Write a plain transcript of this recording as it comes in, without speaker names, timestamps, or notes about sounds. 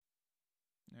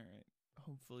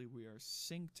Hopefully we are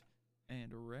synced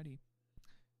and ready.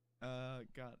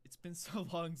 God, it's been so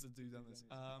long since we've done this.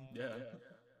 Yeah.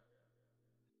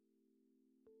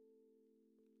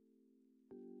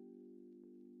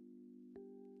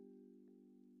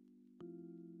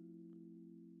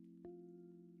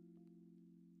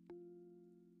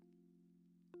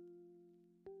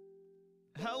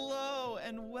 Hello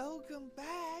and welcome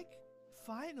back.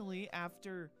 Finally,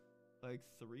 after like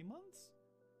 3 months,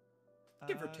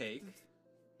 Give or take.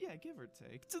 Yeah, give or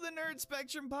take, to the Nerd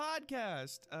Spectrum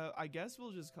podcast. I guess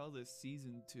we'll just call this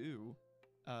season 2,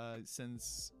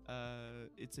 since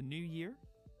it's a new year,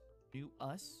 new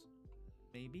us.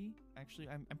 Maybe actually,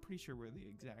 I'm pretty sure we're the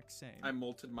exact same. I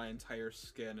molted my entire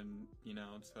skin, and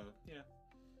so yeah.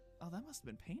 Oh, that must have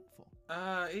been painful.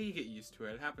 You get used to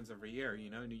it. It happens every year,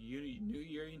 New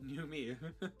year, new me.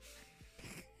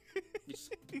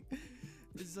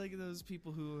 It's like those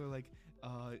people who are like,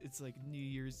 it's like New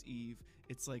Year's Eve.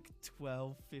 It's like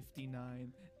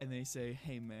 12:59, and they say,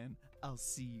 "Hey, man, I'll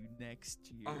see you next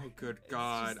year." Oh, good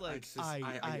God! It's just like,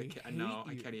 I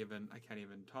can't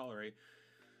even tolerate.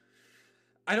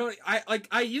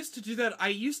 I used to do that. I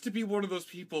used to be one of those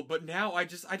people, but now I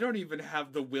don't even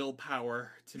have the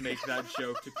willpower to make that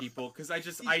joke to people, because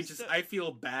I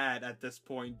feel bad at this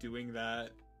point doing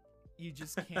that. You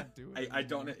just can't do it. I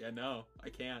know I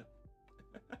can't.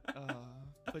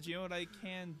 But you know what I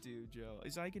can do, Joe,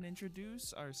 is I can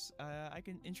introduce us.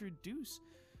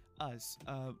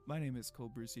 My name is Cole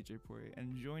Bruce CJ Poirier,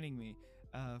 and joining me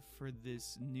for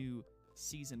this new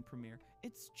season premiere,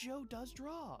 it's Joe Does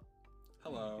Draw.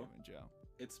 Hello. How you doing, Joe?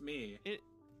 It's me.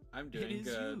 I'm It doing is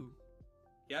good. you.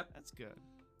 Yep. That's good.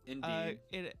 Indeed.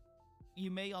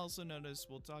 You may also notice,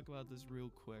 we'll talk about this real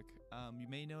quick. You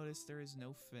may notice there is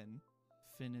no Finn.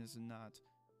 Finn is not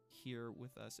here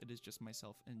with us. It is just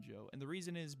myself and Joe. And the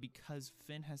reason is because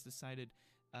Finn has decided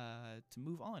to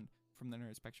move on from the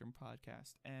Nerd Spectrum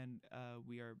podcast. And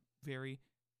we are very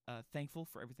thankful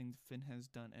for everything Finn has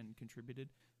done and contributed.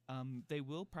 They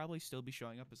will probably still be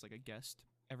showing up as like a guest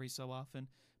every so often,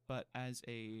 but as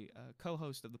a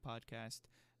co-host of the podcast,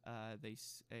 they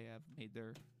have made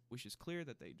their wishes clear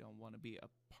that they don't want to be a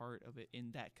part of it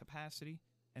in that capacity,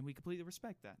 and we completely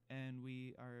respect that. And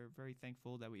we are very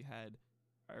thankful that we had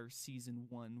our season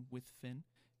 1 with Finn,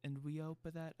 and we hope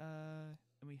that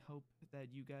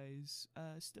you guys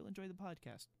still enjoy the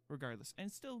podcast regardless, and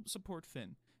still support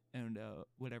Finn and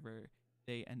whatever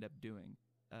they end up doing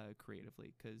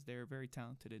creatively, because they're very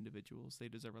talented individuals. They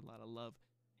deserve a lot of love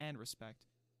and respect,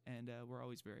 and we're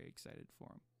always very excited for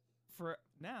them. For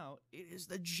now, it is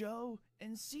the Joe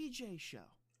and CJ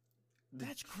show.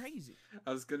 That's crazy.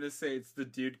 I was gonna say it's the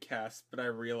Dude Cast, but I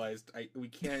realized we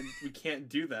can't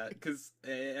do that, because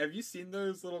have you seen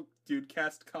those little Dude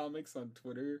Cast comics on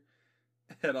Twitter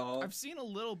at all? I've seen a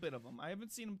little bit of them. I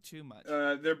haven't seen them too much.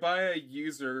 They're by a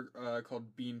user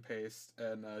called Bean Paste,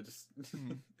 and just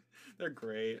they're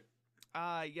great.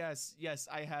 Yes,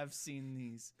 I have seen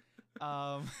these.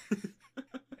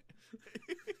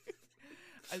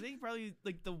 I think probably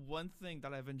like the one thing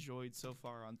that I've enjoyed so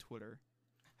far on Twitter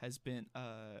has been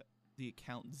the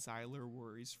account Zyler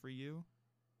Worries For You,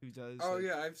 who does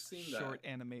I've seen short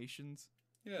animations.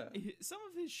 Yeah, some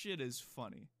of his shit is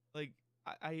funny. Like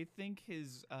I think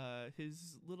his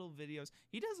little videos,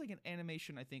 he does like an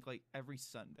animation, I think like every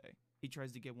Sunday. He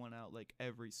tries to get one out like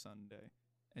every Sunday,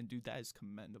 and dude, that is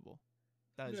commendable.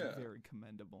 That is very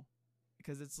commendable,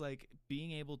 because it's like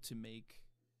being able to make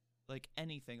like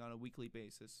anything on a weekly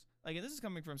basis. Like, and this is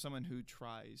coming from someone who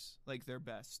tries like their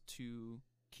best to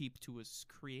keep to a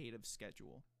creative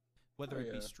schedule, whether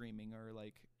it be streaming or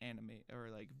like anime or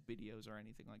like videos or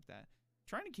anything like that.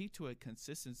 Trying to keep to a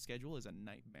consistent schedule is a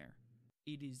nightmare.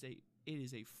 It is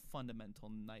a fundamental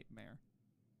nightmare.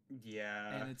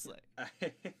 Yeah. And it's like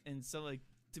and so like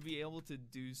to be able to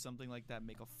do something like that,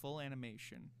 make a full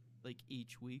animation like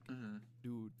each week,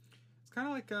 dude. It's kind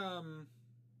of like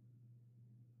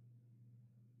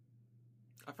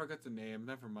I forgot the name.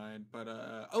 Never mind. But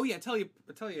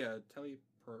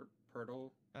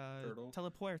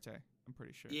Telepuerte, I'm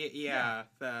pretty sure. Yeah,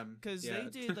 them. Because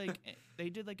they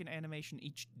did like an animation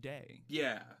each day.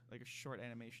 Yeah. Like a short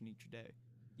animation each day.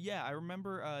 Yeah, I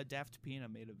remember Daft Pina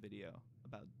made a video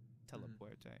about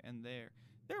Telepuerte, and their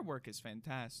work is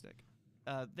fantastic.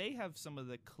 They have some of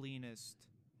the cleanest.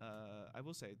 I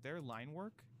will say their line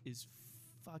work is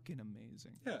fucking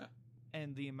amazing. Yeah.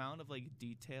 And the amount of like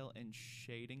detail and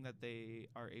shading that they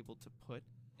are able to put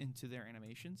into their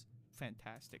animations,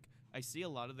 fantastic. I see a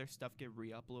lot of their stuff get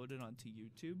re-uploaded onto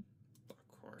YouTube. Of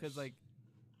course. Because like,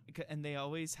 and they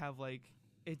always have like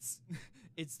it's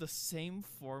it's the same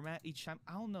format each time.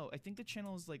 I don't know. I think the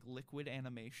channel is like Liquid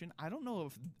Animation. I don't know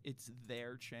if it's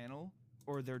their channel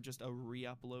or they're just a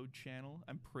re-upload channel.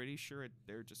 I'm pretty sure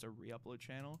they're just a re-upload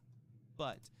channel.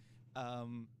 But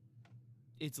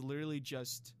it's literally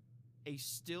just a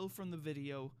still from the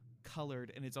video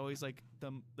colored, and it's always like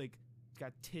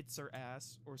got tits or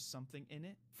ass or something in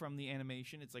it from the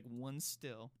animation. It's like one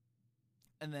still,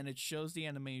 and then it shows the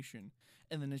animation,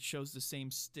 and then it shows the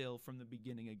same still from the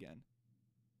beginning again.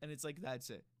 And it's like,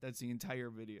 that's it. That's the entire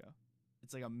video.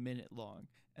 It's like a minute long,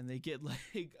 and they get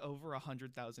like over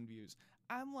 100,000 views.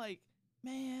 I'm like,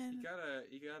 man. You gotta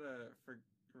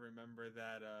remember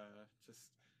that, just,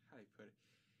 how do you put it?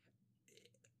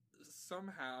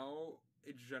 Somehow,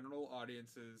 general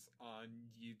audiences on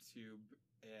YouTube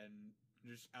and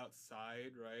just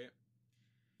outside, right?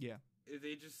 Yeah.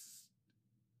 They just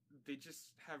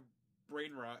have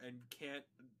brain rot and can't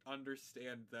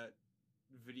understand that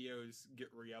videos get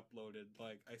re-uploaded.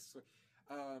 Like, I swear,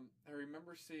 I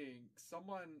remember seeing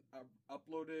someone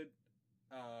uploaded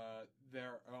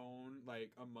their own like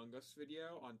Among Us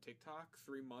video on TikTok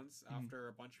 3 months after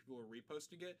a bunch of people were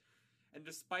reposting it, and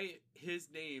despite his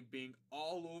name being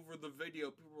all over the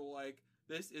video, people were like,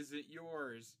 "This isn't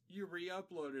yours. You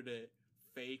re-uploaded it.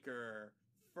 Faker.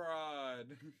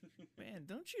 Fraud." Man,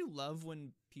 don't you love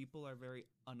when people are very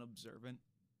unobservant?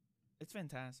 It's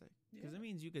fantastic because it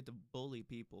means you get to bully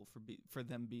people for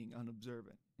them being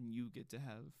unobservant, and you get to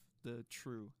have the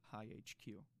true high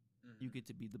HQ. You get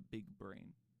to be the big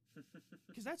brain,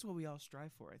 because that's what we all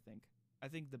strive for. I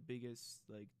think the biggest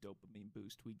like dopamine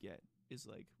boost we get is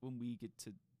like when we get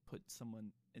to put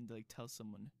someone and like tell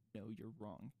someone, "No, you're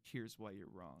wrong. Here's why you're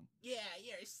wrong." Yeah,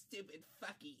 you're a stupid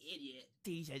fucking idiot.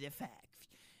 These are the facts.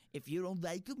 If you don't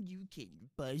like them, you can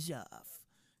buzz off.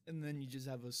 And then you just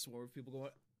have a swarm of people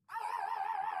going,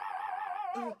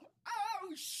 "Oh,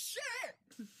 oh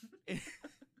shit!"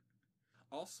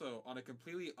 Also, on a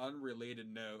completely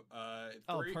unrelated note,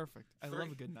 perfect. I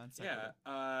love a good non-sequitur.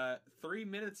 Yeah, 3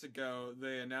 minutes ago,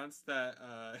 they announced that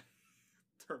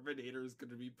Terminator is going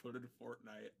to be put in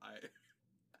Fortnite.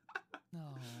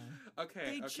 No.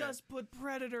 Okay, They just put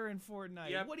Predator in Fortnite.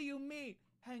 Yep. What do you mean?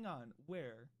 Hang on.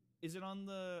 Where? Is it on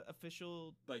the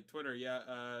official... Like, Twitter, yeah.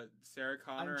 Sarah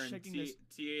Connor and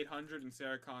T800 and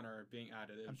Sarah Connor are being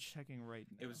added. I'm checking right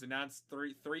now. It was announced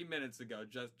three minutes ago,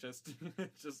 just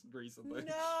recently.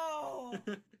 No!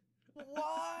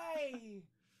 Why?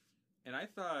 And I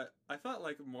thought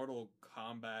like Mortal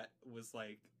Kombat was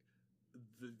like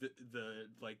the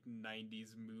like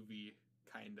 90s movie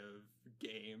kind of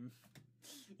game,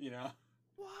 you know?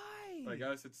 Why? I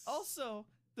guess it's also...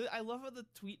 I love how the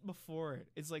tweet before it,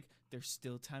 it's like, there's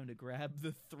still time to grab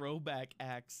the throwback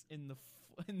axe in the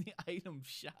item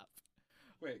shop.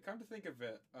 Wait, come to think of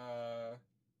it,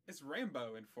 it's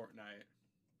Rambo in Fortnite.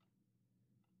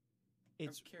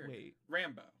 It's, wait.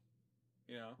 Rambo.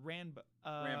 You know? Rambo.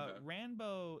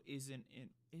 Rambo isn't in...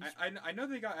 I know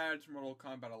they got added to Mortal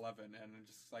Kombat 11, and I'm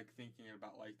just like thinking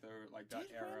about like that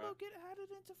Did era. Rambo get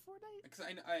added into Fortnite? Because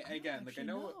I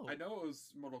know it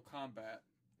was Mortal Kombat.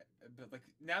 But like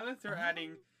now that they're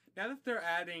adding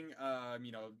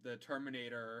you know, the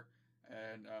Terminator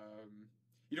and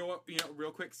you know what,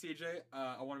 real quick, CJ,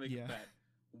 I want to make a bet.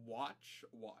 Watch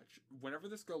whenever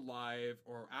this go live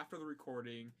or after the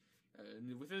recording,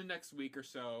 within the next week or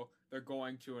so, they're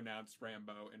going to announce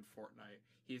Rambo in Fortnite.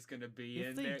 He's gonna be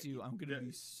in there. If they do, I'm gonna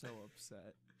be so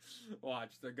upset.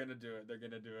 Watch, they're gonna do it.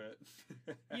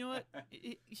 You know what?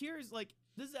 Here's like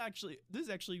this actually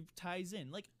ties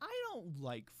in. Like, I don't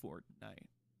like Fortnite.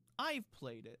 I've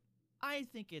played it. I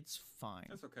think it's fine.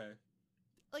 That's okay.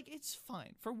 Like, it's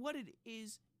fine for what it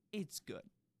is. It's good,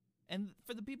 and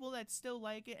for the people that still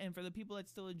like it, and for the people that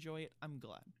still enjoy it, I'm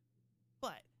glad.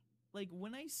 But like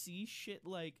when I see shit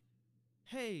like,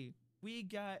 hey, we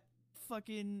got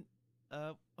fucking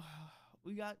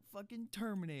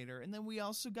Terminator, and then we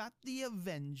also got the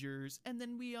Avengers, and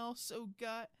then we also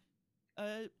got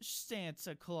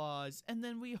Santa Claus, and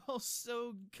then we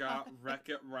also got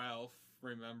Wreck-It Ralph.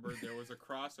 Remember, there was a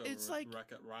crossover with like,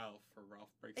 Wreck-It Ralph for Ralph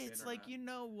Breaks the Internet. It's like, you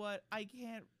know what? I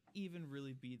can't even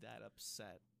really be that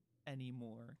upset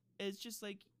anymore. It's just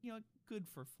like, you know, good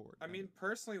for Fortnite. I mean,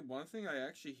 personally, one thing I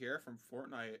actually hear from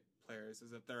Fortnite players is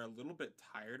that they're a little bit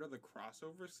tired of the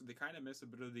crossovers, so they kind of miss a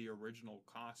bit of the original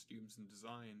costumes and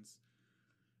designs.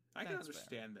 I can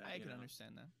understand that. I can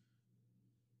understand that.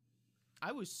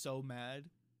 I was so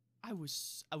mad. I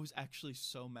was actually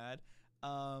so mad.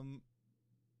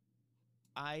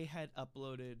 I had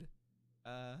uploaded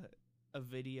a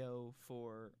video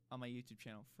on my YouTube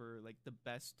channel for like the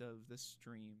best of the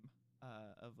stream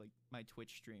of like my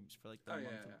Twitch streams for like the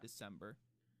month of December.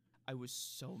 I was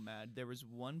so mad. There was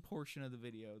one portion of the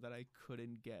video that I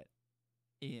couldn't get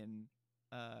in,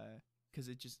 because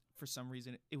it just, for some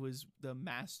reason, it was the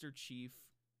Master Chief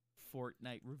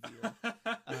Fortnite reveal.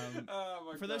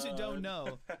 Oh my For those who don't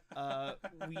know, God.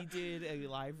 we did a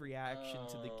live reaction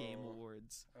to the Game Oh.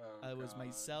 Awards. Oh, It was God.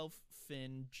 myself,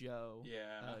 Finn, Joe,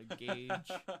 Yeah.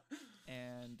 Gage,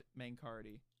 and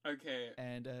Mancardi. Okay.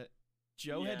 And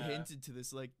Joe had Yeah. hinted to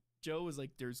this, like, Joe was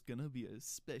like, "There's gonna be a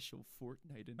special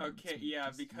Fortnite announcement." Okay, yeah,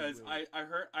 just you because wait." I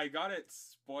heard I got it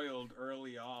spoiled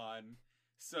early on.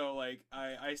 So like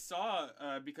I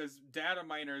saw because data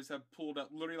miners have pulled up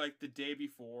literally like the day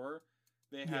before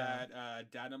they Yeah. had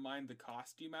data mined the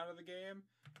costume out of the game,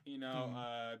 you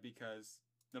know, because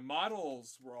the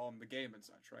models were all in the game and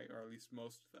such, right? Or at least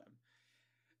most of them.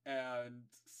 And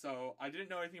so I didn't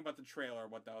know anything about the trailer,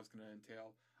 what that was going to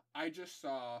entail. I just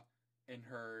saw and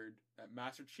heard that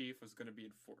Master Chief was going to be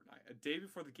in Fortnite a day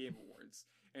before the Game Awards,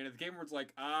 and the Game Awards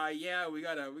like, yeah, we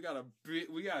got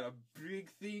a big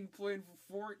thing planned for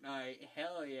Fortnite,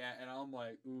 hell yeah, and I'm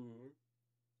like, ooh,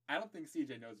 I don't think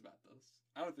CJ knows about this.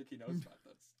 I don't think he knows about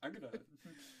this. I'm gonna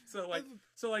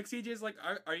so like CJ's like,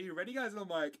 are you ready, guys? And I'm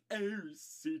like, oh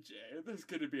CJ, there's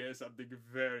gonna be something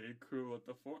very cool at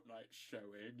the Fortnite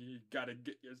showing. You gotta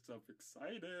get yourself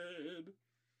excited.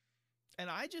 And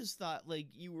I just thought, like,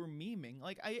 you were memeing.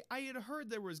 Like, I had heard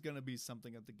there was gonna be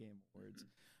something at the Game Awards,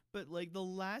 but like the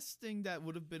last thing that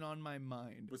would have been on my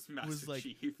mind Was Master like,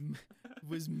 Chief.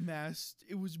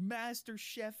 it was Master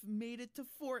Chef made it to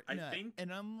Fortnite. think-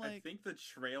 and I'm like, I think the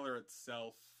trailer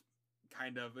itself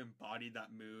kind of embodied that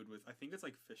mood with, I think it's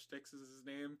like Fish Sticks is his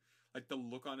name. Like the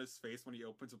look on his face when he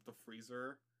opens up the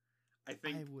freezer. I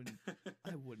think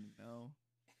I wouldn't know.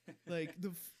 Like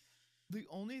the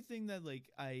only thing that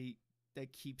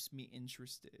that keeps me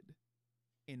interested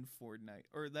in Fortnite,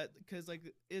 or that, because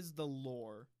like, is the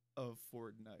lore of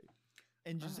Fortnite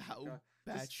and just Oh my how God.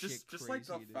 batshit just crazy like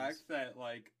the it is. fact that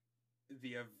like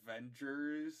the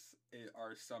Avengers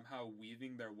are somehow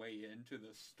weaving their way into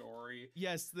the story.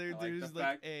 Yes, I like the there's like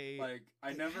fact, a like I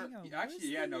Wait, never hang on, what actually is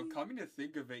yeah no the- coming to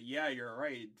think of it, yeah, you're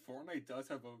right. Fortnite does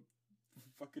have a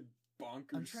fucking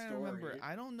bonkers I'm trying story. to remember.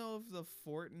 I don't know if the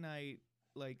Fortnite,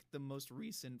 like the most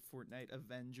recent Fortnite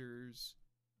Avengers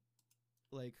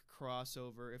like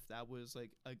crossover, if that was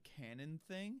like a canon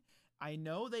thing. I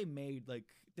know they made like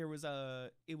it was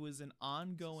an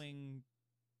ongoing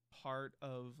part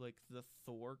of like the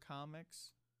Thor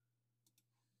comics.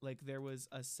 Like there was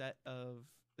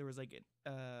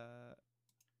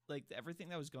like everything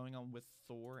that was going on with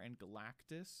Thor and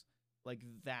Galactus, like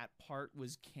that part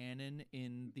was canon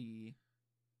in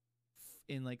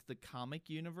like the comic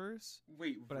universe,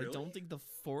 Wait, but really? I don't think the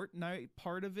Fortnite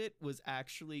part of it was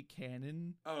actually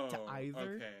canon to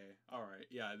either. Okay, all right,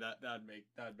 yeah, that'd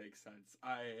make sense.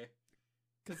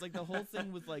 Because like the whole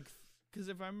thing with like, because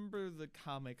if I remember the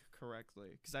comic correctly,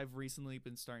 because I've recently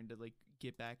been starting to like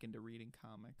get back into reading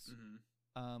comics,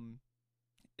 Mhm.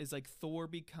 is like Thor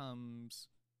becomes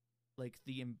like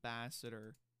the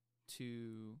ambassador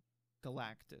to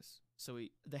Galactus. So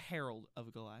the Herald of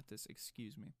Galactus,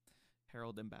 excuse me,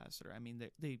 Herald Ambassador. I mean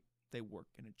they work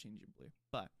interchangeably,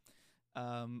 but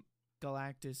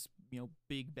Galactus,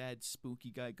 big bad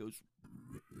spooky guy goes.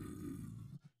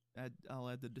 I'll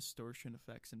add the distortion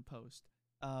effects in post.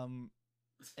 And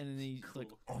then he's Cool.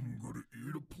 like, I'm gonna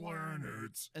eat a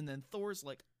planet. and then Thor's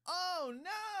like, oh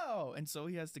no! And so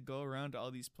he has to go around to all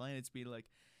these planets, be like,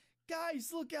 guys,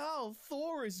 look how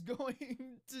Thor is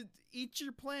going to eat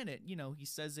your planet. He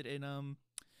says it in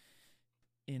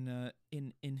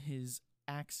his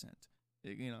accent,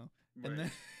 Wait, and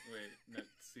then wait, no,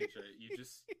 CJ, you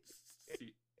just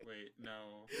wait,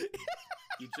 no,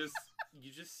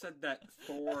 you just said that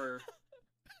Thor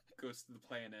goes to the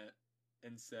planet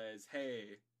and says,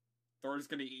 "Hey, Thor's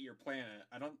gonna eat your planet."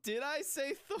 I don't. did I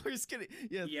say Thor's gonna?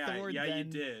 Yeah, Thor yeah, then, you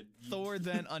did. Thor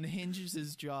then unhinges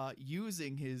his jaw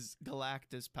using his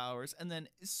Galactus powers, and then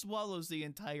swallows the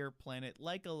entire planet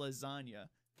like a lasagna,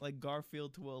 like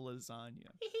Garfield to a lasagna.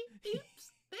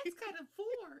 Oops, that's kind of four.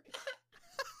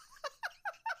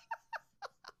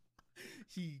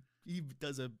 He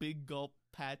does a big gulp,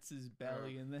 pats his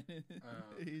belly, and then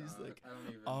he's God, like, I don't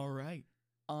even. all right,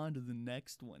 on to the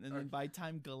next one. And then by the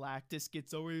time Galactus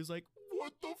gets over, he's like,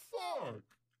 What the fuck?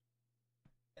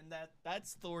 and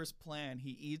that's Thor's plan.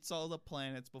 He eats all the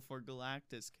planets before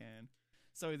Galactus can.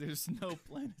 So there's no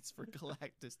planets for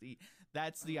Galactus to eat.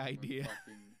 That's the idea.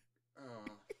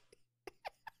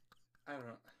 I don't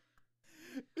know.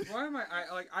 Why am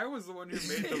I was the one who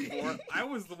made the vor. I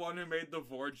was the one who made the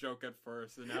vor joke at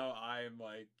first, and now I'm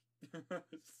like.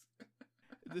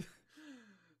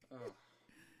 Oh.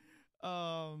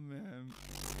 Oh man.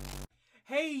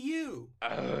 Hey, you!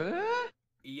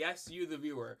 Yes, you, the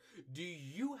viewer. Do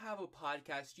you have a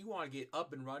podcast you want to get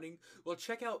up and running? Well,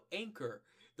 check out Anchor,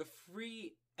 the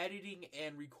free editing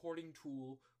and recording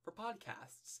tool for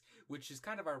podcasts, which is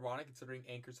kind of ironic considering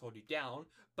Anchor's hold you down.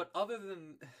 But other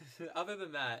than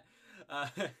that,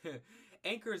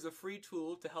 Anchor is a free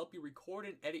tool to help you record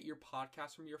and edit your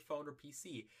podcast from your phone or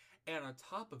PC. And on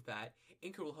top of that,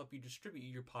 Anchor will help you distribute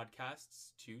your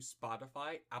podcasts to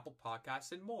Spotify, Apple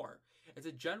Podcasts, and more. It's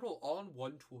a general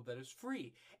all-in-one tool that is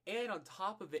free. And on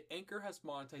top of it, Anchor has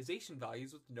monetization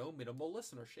values with no minimal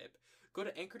listenership. Go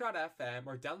to anchor.fm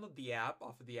or download the app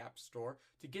off of the App Store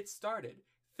to get started.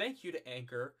 Thank you to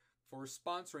Anchor for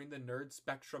sponsoring the Nerd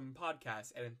Spectrum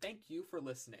podcast, and thank you for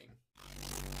listening.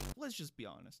 Let's just be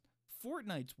honest.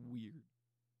 Fortnite's weird.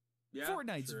 Yeah,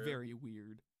 Fortnite's true. very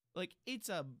weird. Like, it's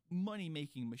a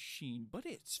money-making machine, but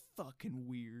it's fucking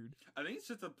weird. I think it's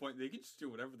just the point they can just do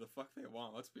whatever the fuck they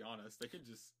want. Let's be honest. They can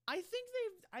just. I think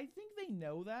they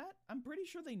know that. I'm pretty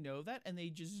sure they know that, and they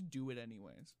just do it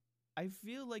anyways. I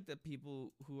feel like the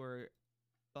people who are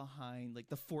behind, like,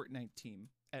 the Fortnite team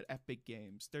at Epic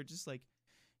Games, they're just like,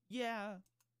 yeah,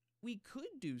 we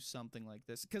could do something like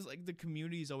this. Because, like, the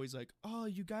community is always like, oh,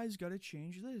 you guys gotta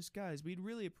change this. Guys, we'd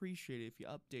really appreciate it if you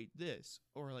update this.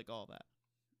 Or, like, all that.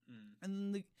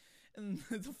 And the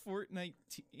Fortnite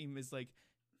team is like,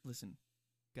 listen,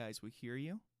 guys, we hear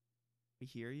you,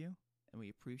 and we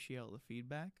appreciate all the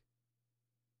feedback.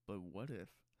 But what if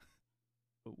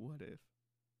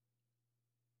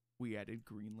we added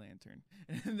Green Lantern?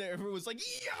 And everyone was like,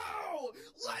 yo,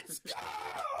 let's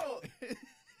go!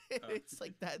 It's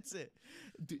like, that's it.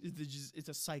 It's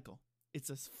a cycle. It's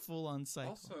a full-on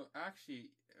cycle. Also, actually,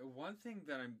 one thing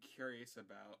that I'm curious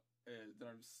about that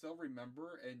I still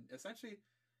remember, and essentially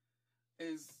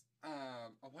is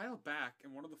a while back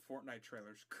in one of the Fortnite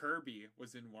trailers, Kirby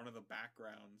was in one of the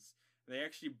backgrounds. They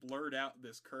actually blurred out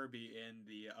this Kirby in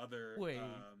the other. Wait,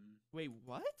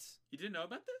 what? You didn't know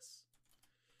about this?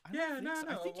 I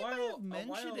think you might have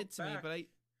mentioned it to me, but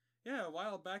Yeah, a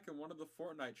while back in one of the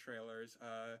Fortnite trailers,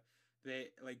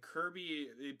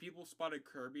 people spotted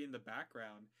Kirby in the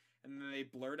background. And then they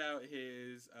blurred out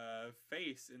his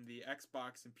face in the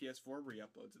Xbox and PS4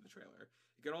 re-uploads of the trailer.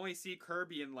 You can only see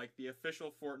Kirby in, like, the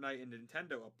official Fortnite and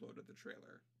Nintendo upload of the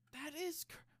trailer. That is...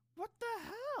 What the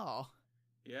hell?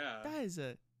 Yeah.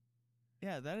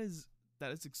 That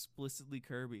is explicitly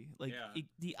Kirby. Like, yeah.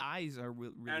 The eyes are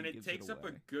really and it gives takes it up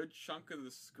a good chunk of the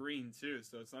screen, too,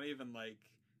 so it's not even, like...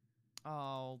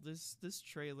 Oh, this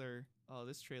trailer... Oh,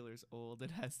 this trailer's old.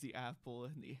 It has the Apple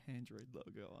and the Android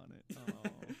logo on it. Oh.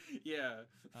 Yeah.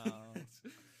 Oh.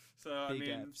 So, Big I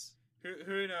mean, Fs.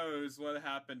 who knows what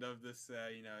happened of this,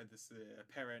 this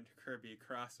apparent Kirby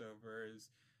crossover is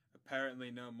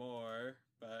apparently no more,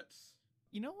 but...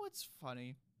 You know what's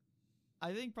funny?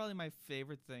 I think probably my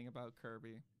favorite thing about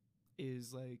Kirby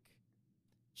is, like,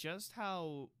 just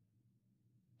how...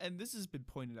 And this has been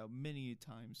pointed out many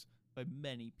times by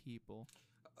many people.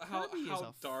 How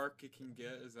dark it can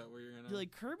get, is that what you're gonna...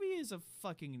 Like, Kirby is a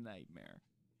fucking nightmare.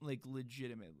 Like,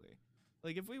 legitimately.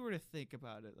 Like, if we were to think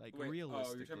about it, like,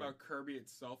 realistically... Oh, you're talking about Kirby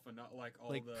itself and not, like,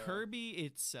 all like, the... Kirby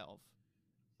itself.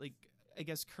 Like, I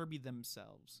guess Kirby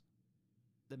themselves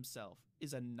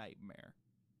is a nightmare.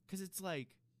 Because it's, like,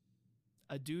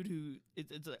 a dude who...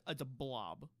 It's a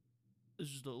blob.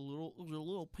 It's just a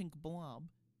little pink blob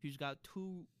who's got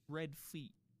 2 red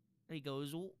feet. And he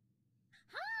goes...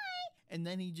 And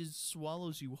then he just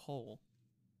swallows you whole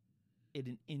in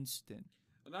an instant.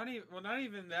 Well, not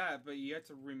even that, but you have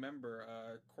to remember,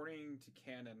 according to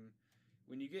canon,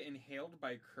 when you get inhaled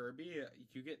by Kirby,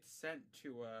 you get sent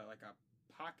to like a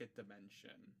pocket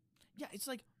dimension. Yeah, it's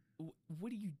like, what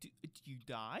do you do? Do you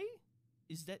die?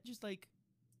 Is that just like...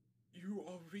 You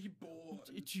are reborn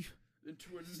into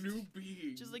a new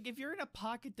being. Just like, if you're in a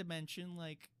pocket dimension,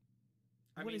 like...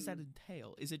 What does that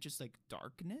entail? Is it just like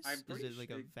darkness? Is it like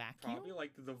a vacuum? Probably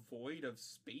like the void of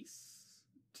space.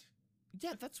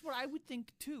 Yeah, that's what I would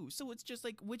think too. So it's just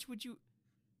like, which would you...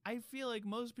 I feel like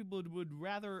most people would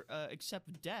rather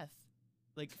accept death,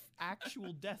 like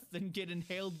actual death, than get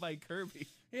inhaled by Kirby.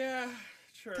 Yeah,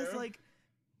 true.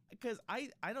 Because I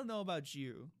don't know about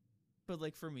you, but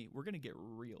like for me, we're gonna get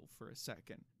real for a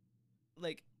second.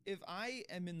 Like, if I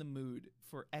am in the mood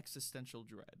for existential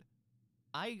dread,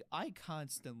 I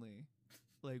constantly,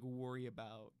 like, worry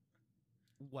about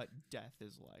what death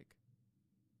is like.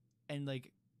 And,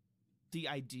 like, the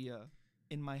idea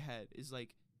in my head is,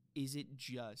 like, is it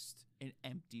just an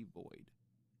empty void?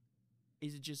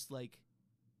 Is it just, like,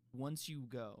 once you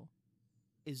go,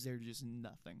 is there just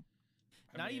nothing?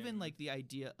 Not even, like, the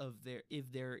idea of if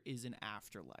there is an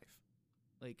afterlife.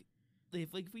 Like,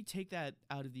 if we take that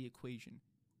out of the equation,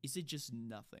 is it just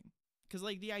nothing? Because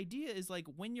like the idea is like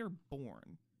when you're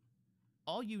born,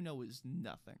 all you know is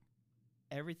nothing.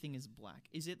 Everything is black.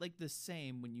 Is it like the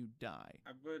same when you die?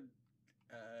 I would,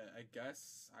 I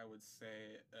guess I would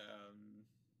say,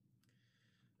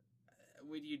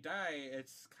 when you die,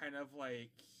 it's kind of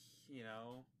like, you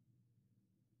know,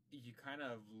 you kind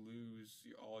of lose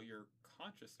all your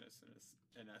consciousness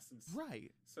in essence.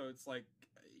 Right. So it's like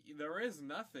there is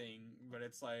nothing, but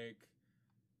it's like,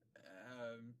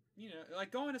 you know,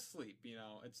 like going to sleep. You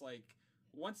know, it's like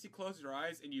once you close your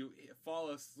eyes and you fall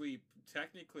asleep,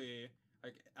 technically,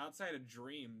 like outside of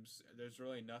dreams, there's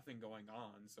really nothing going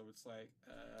on. So it's like,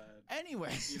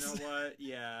 Anyways, you know what?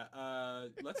 Yeah.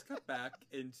 Let's cut back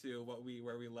into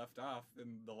where we left off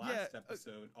in the last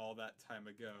episode all that time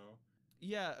ago.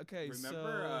 Yeah. Okay.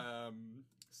 Remember?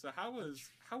 So how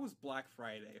was Black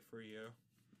Friday for you?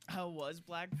 How was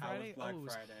Black Friday? Black it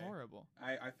was Friday? horrible.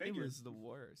 I figured It was the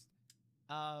worst.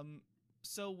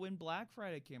 So when Black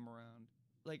Friday came around,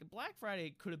 like Black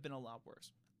Friday could have been a lot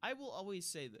worse. I will always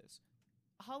say this.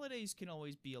 Holidays can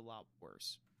always be a lot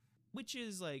worse, which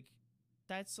is like,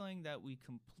 that's something that we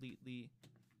completely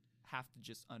have to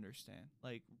just understand.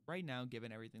 Like right now,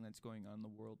 given everything that's going on in the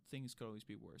world, things could always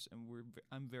be worse, and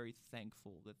I'm very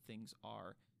thankful that things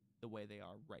are the way they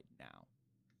are right now,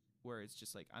 where it's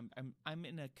just like I'm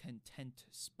in a content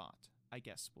spot, I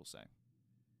guess we'll say.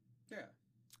 Yeah.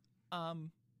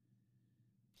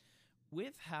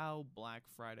 With how Black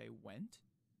Friday went,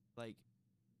 like,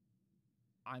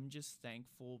 I'm just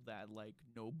thankful that like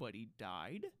nobody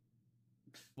died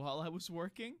while I was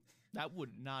working. That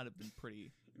would not have been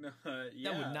pretty. No,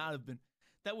 yeah.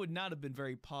 That would not have been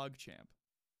very PogChamp.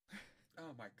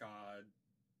 Oh my god.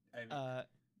 I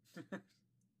mean...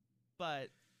 But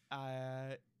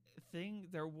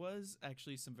there was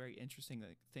actually some very interesting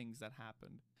like, things that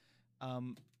happened.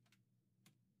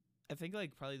 I think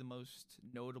like probably the most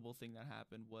notable thing that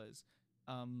happened was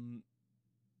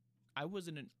I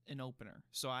wasn't an opener,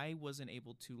 so I wasn't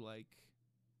able to like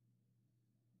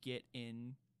get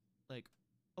in like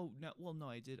no,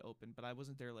 I did open, but I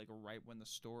wasn't there like right when the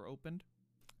store opened.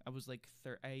 I was like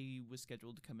I was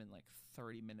scheduled to come in like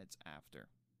 30 minutes after.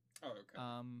 Oh, okay.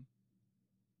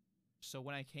 So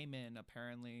when I came in,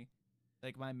 apparently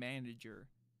like my manager,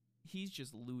 he's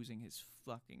just losing his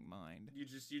fucking mind. You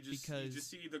just see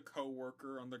the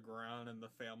coworker on the ground and the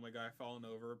Family Guy falling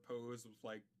over, posed with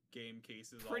like game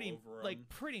cases all over him. Like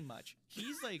pretty much.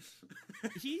 He's like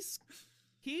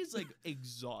he's like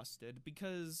exhausted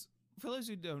because for those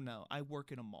who don't know, I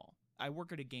work in a mall. I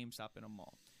work at a GameStop in a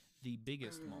mall, the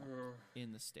biggest mall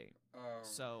in the state.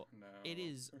 So no. it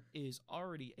is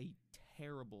already a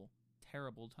terrible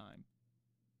time.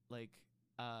 Like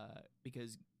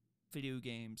because video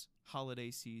games,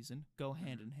 holiday season go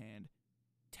hand in hand.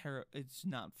 It's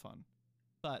not fun.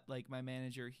 But like my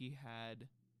manager, he had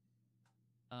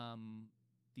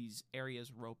these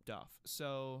areas roped off.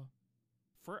 So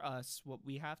for us, what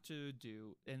we have to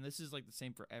do, and this is like the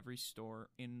same for every store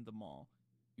in the mall,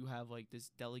 you have like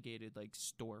this delegated like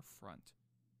storefront.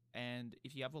 And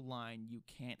if you have a line, you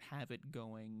can't have it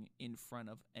going in front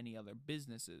of any other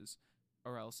businesses,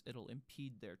 or else it'll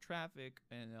impede their traffic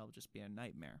and it'll just be a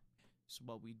nightmare. So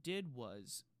what we did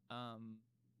was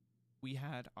we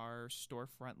had our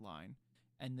storefront line,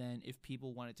 and then if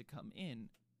people wanted to come in,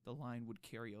 the line would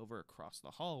carry over across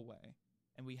the hallway.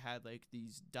 And we had like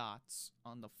these dots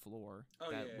on the floor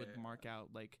would mark out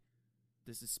like,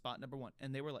 this is spot number 1.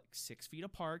 And they were like 6 feet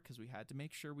apart because we had to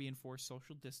make sure we enforce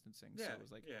social distancing. Yeah, so it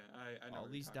was like I know all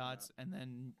these dots. about. And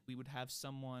then we would have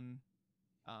someone,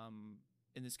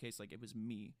 in this case, like it was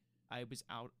me. I was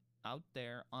out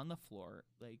there on the floor,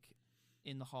 like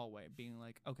in the hallway, being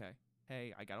like, okay,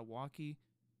 hey, I got a walkie.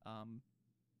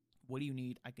 What do you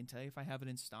need? I can tell you if I have it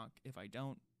in stock. If I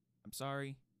don't, I'm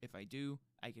sorry. If I do,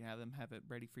 I can have them have it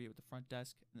ready for you at the front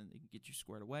desk, and then they can get you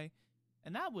squared away.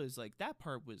 And that was like, that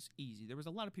part was easy. There was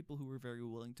a lot of people who were very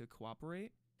willing to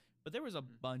cooperate, but there was a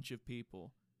bunch of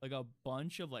people, like a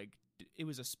bunch of like, it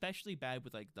was especially bad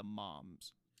with like the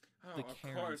moms. Oh, the of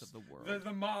Karens course. of the world.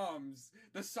 The moms.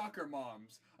 The soccer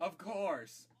moms. Of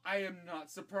course. I am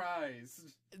not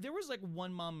surprised. There was like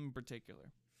one mom in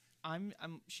particular.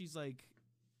 She's like,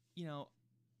 you know,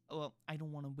 well, I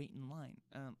don't want to wait in line.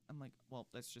 I'm like, well,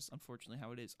 that's just unfortunately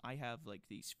how it is. I have like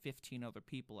these 15 other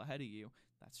people ahead of you.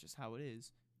 That's just how it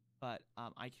is. But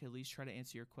I can at least try to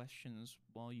answer your questions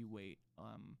while you wait.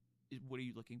 What are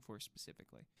you looking for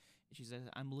specifically? And she says,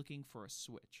 I'm looking for a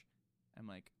Switch. I'm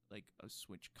like a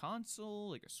Switch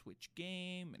console, like a Switch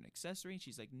game, an accessory. And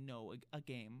she's like, no, a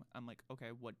game. I'm like,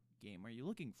 okay, what game are you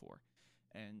looking for?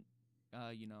 And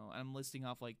I'm listing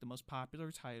off like the most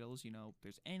popular titles.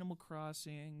 There's Animal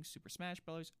Crossing, Super Smash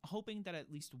Bros. Hoping that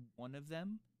at least one of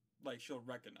them, Like she'll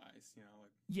recognize,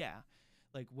 like yeah,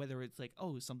 like whether it's like,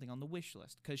 oh, something on the wish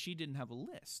list, because she didn't have a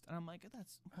list, and I'm like,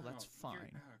 that's fine.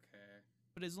 Okay.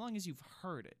 But as long as you've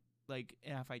heard it, like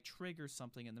if I trigger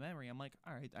something in the memory, I'm like,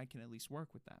 all right, I can at least work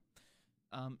with that.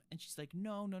 And she's like,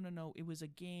 no, it was a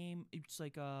game. It's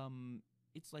like and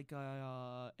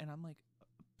I'm like,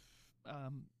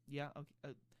 yeah,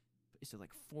 okay. Is it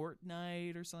like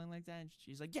Fortnite or something like that? And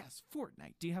she's like, yes,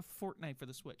 Fortnite. Do you have Fortnite for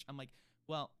the Switch? I'm like,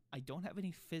 well, I don't have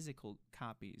any physical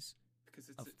copies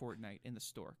of Fortnite in the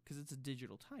store because it's a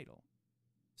digital title.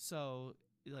 So,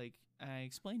 like, I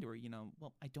explained to her,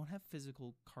 well, I don't have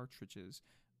physical cartridges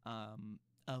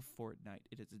of Fortnite.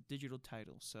 It is a digital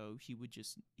title, so he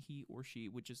or she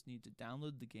would just need to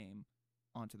download the game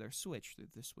onto their Switch through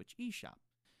the Switch eShop.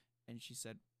 And she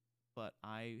said, but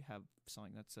I have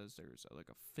something that says there's like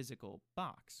a physical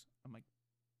box. I'm like,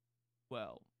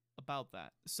 well, about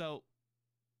that. So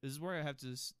this is where I have to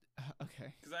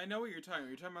okay. Because I know what you're talking about.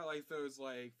 You're talking about like those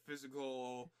like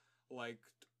physical like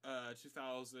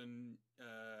 2000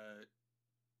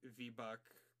 V-Buck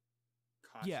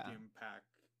costume pack.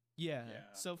 Yeah.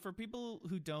 So for people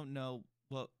who don't know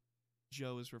what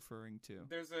Joe is referring to,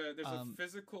 there's a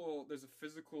physical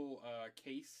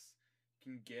case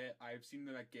you can get. I've seen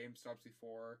them at GameStops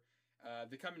before.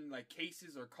 They come in like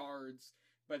cases or cards,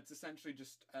 but it's essentially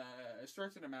just a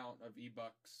certain amount of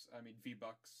V-Bucks, and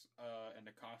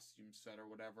a costume set or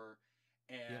whatever,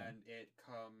 and it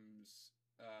comes.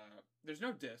 There's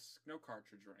no disc, no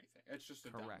cartridge or anything. It's just a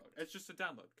download. It's just a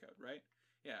download code, right?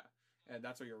 Yeah. And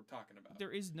that's what you were talking about.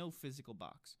 There is no physical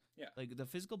box. Yeah. Like, the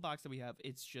physical box that we have,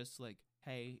 it's just like,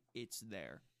 hey, it's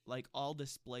there. Like, all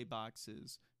display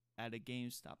boxes at a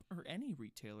GameStop or any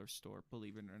retailer store,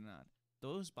 believe it or not.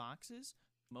 Those boxes,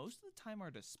 most of the time,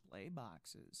 are display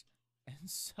boxes. And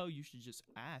so you should just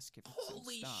ask if it's in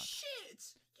stock. Holy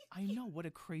shit! I know, what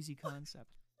a crazy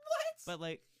concept. What? But,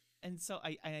 like, and so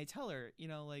I tell her,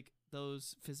 like,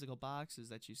 those physical boxes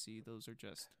that you see, those are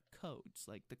just codes.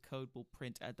 Like, the code will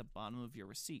print at the bottom of your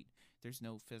receipt. There's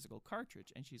no physical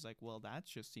cartridge. And she's like, well, that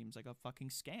just seems like a fucking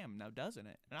scam now, doesn't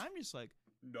it? And I'm just like,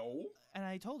 no. And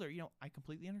I told her, I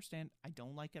completely understand. I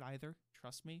don't like it either.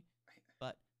 Trust me.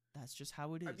 But that's just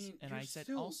how it is. I mean, and I said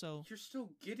also, you're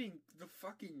still getting the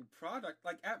fucking product.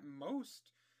 Like, at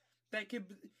most, that could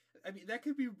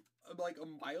be like a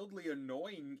mildly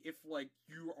annoying if like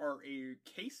you are a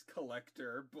case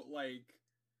collector, but like,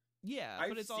 yeah, I've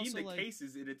but it's seen also the like,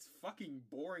 cases and it's fucking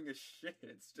boring as shit.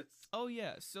 It's just, oh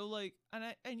yeah, so like, and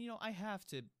I have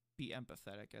to be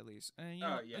empathetic at least, and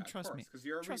and trust me, because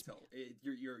you're a trust retail,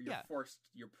 you're forced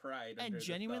your pride. And under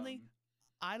genuinely, the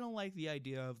thumb. I don't like the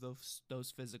idea of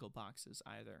those physical boxes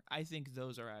either. I think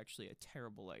those are actually a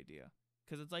terrible idea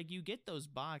because it's like you get those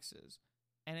boxes,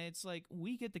 and it's like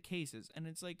we get the cases, and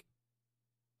it's like,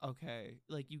 okay,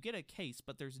 like you get a case,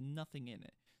 but there's nothing in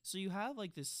it. So you have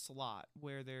like this slot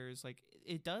where there's like,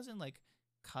 it doesn't like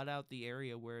cut out the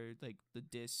area where like the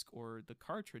disc or the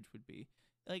cartridge would be.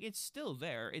 Like, it's still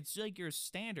there. It's like your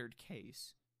standard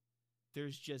case.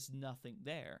 There's just nothing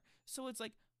there. So it's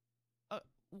like,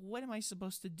 what am I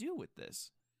supposed to do with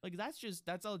this? Like,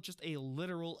 that's all just a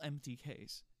literal empty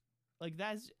case. Like,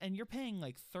 and you're paying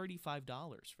like $35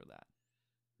 for that.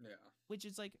 Yeah. Which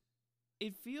is like,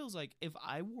 it feels like if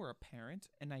I were a parent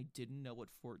and I didn't know what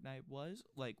Fortnite was,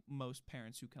 like most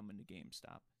parents who come into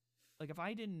GameStop, like if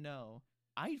I didn't know,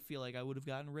 I'd feel like I would have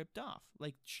gotten ripped off.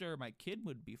 Like, sure, my kid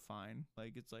would be fine.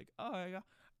 Like, it's like, oh,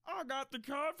 I got the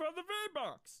card for the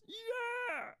V-Bucks.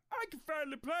 Yeah, I can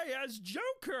finally play as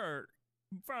Joker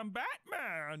from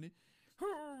Batman.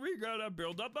 Oh, we gotta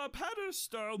build up a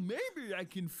pedestal. Maybe I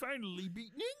can finally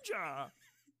beat Ninja.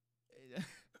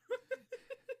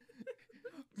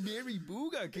 Mary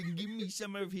Booga can give me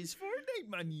some of his Fortnite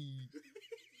money.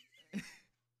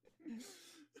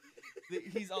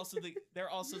 They're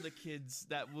also the kids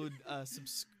that would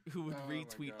who would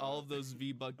retweet all of those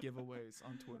V-Buck giveaways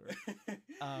on Twitter.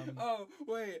 Oh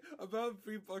wait, about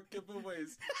V-Buck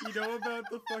giveaways. You know about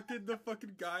the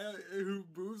fucking guy who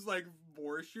moves like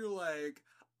Borshu, like,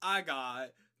 I got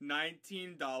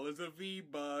 $19 of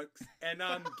V-Bucks and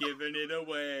I'm giving it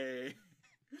away.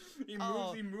 He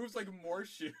moves like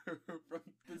Morshu from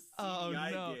the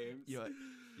CEI games.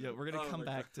 Yeah, we're gonna come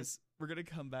back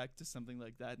to something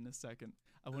like that in a second.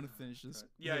 I want to finish this.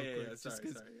 Yeah. Sorry.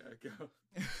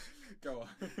 Go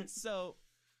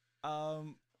on.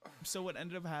 So what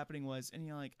ended up happening was, and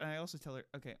and I also tell her,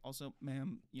 okay, also,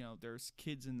 ma'am, there's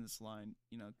kids in this line.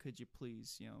 Could you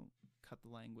please, cut the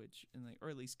language and or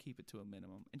at least keep it to a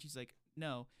minimum? And she's like,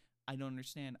 no, I don't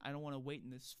understand. I don't want to wait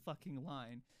in this fucking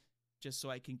line just so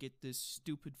I can get this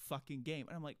stupid fucking game.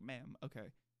 And I'm like, ma'am,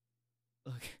 okay.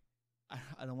 Look,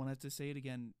 I don't want to have to say it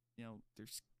again. You know,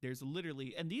 there's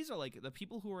literally, and these are like, the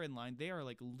people who are in line, they are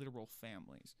like literal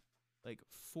families. Like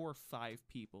 4 or 5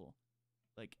 people,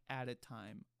 like at a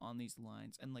time on these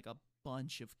lines, and like a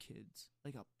bunch of kids.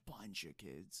 Like a bunch of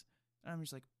kids. And I'm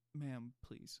just like, ma'am,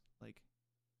 please. Like,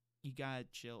 you gotta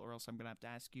chill or else I'm gonna have to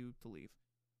ask you to leave.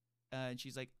 And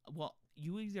she's like, well,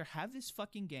 you either have this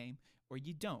fucking game or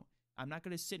you don't. I'm not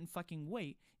going to sit and fucking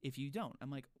wait if you don't.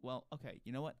 I'm like, well, okay,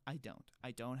 you know what? I don't.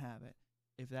 I don't have it.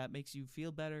 If that makes you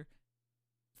feel better,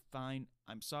 fine.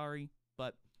 I'm sorry,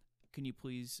 but can you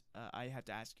please, I have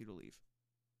to ask you to leave.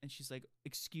 And she's like,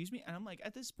 excuse me? And I'm like,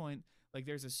 at this point, like,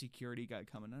 there's a security guy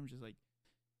coming. And I'm just like,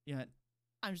 yeah,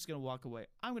 I'm just going to walk away.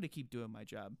 I'm going to keep doing my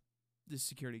job. This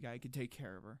security guy can take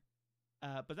care of her.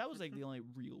 But that was like the only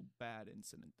real bad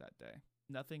incident that day.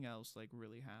 Nothing else like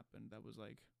really happened that was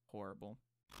like horrible.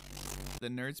 The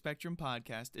Nerd Spectrum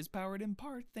podcast is powered in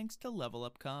part thanks to Level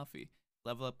Up Coffee.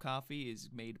 Level Up Coffee is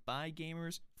made by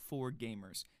gamers for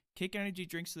gamers. Kick energy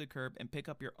drinks to the curb and pick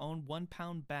up your own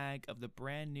 1-pound bag of the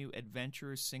brand new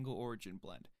Adventurer's Single Origin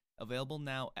Blend. Available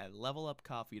now at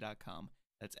levelupcoffee.com.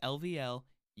 That's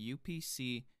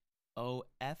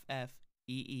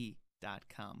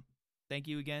LVLUPCOFFEE.com. Thank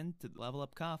you again to Level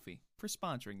Up Coffee for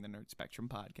sponsoring the Nerd Spectrum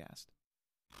podcast.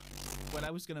 What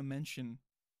I was going to mention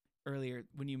earlier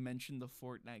when you mentioned the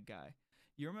Fortnite guy,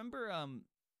 you remember,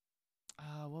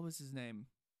 what was his name?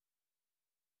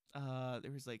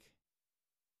 There was like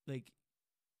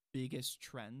biggest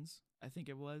trends, I think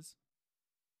it was,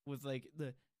 with like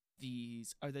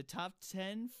these are the top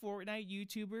 10 Fortnite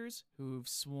YouTubers who've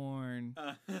sworn.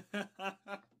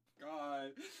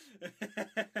 God.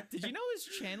 Did you know his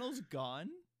channel's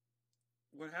gone?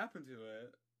 What happened to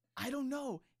it? I don't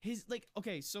know. His like,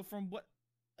 okay, so from what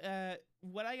I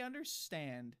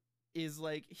understand is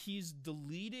like he's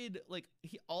deleted like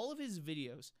all of his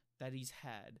videos that he's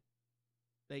had,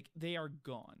 like they are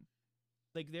gone.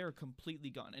 Like they're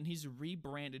completely gone, and he's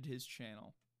rebranded his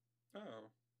channel. Oh.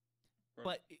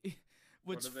 But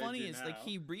what's funny is now? like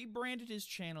he rebranded his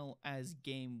channel as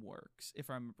GameWorks, if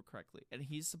I remember correctly, and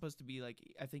he's supposed to be like,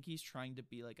 I think he's trying to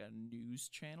be like a news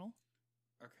channel.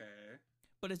 Okay.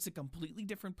 But it's a completely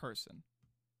different person.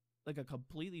 Like a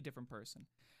completely different person.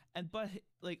 But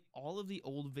like all of the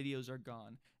old videos are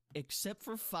gone except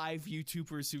for 5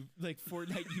 YouTubers who like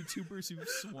Fortnite YouTubers who've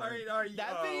sworn.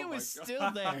 That video is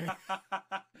still there.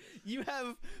 You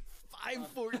have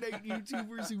 5 Fortnite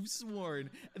YouTubers who've sworn,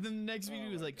 and then the next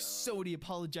video is like Sony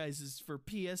apologizes for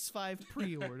PS5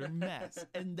 pre-order mess,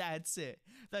 and that's it.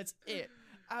 That's it.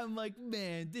 I'm like,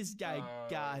 man, this guy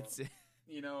got it.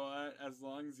 You know what? As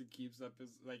long as he keeps up his,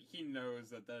 like, he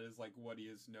knows that is like what he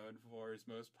is known for, his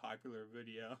most popular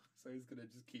video, so he's gonna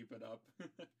just keep it up.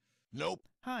 Nope.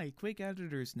 Hi, quick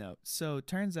editor's note. So it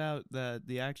turns out that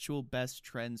the actual Best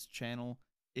Trends channel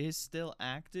is still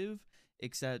active,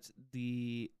 except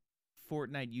the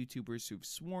Fortnite YouTubers who've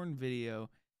sworn video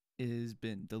has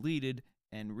been deleted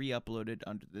and re-uploaded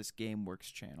under this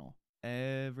GameWorks channel.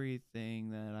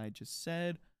 Everything that I just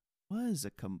said was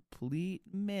a complete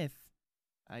myth,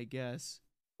 I guess.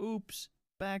 Oops.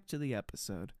 Back to the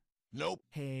episode. Nope.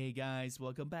 Hey guys,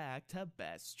 welcome back to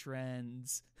Best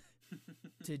Trends.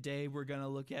 Today we're gonna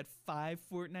look at 5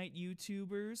 Fortnite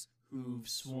YouTubers who've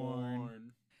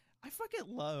sworn. I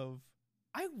fucking love.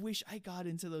 I wish I got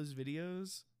into those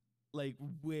videos like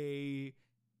way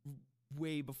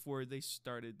before they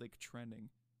started like trending.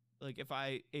 Like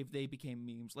if they became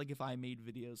memes, like if I made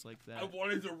videos like that. I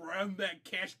wanted to ram that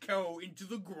cash cow into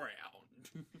the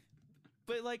ground.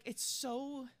 But like it's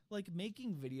so like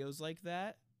making videos like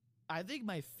that, I think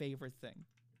my favorite thing.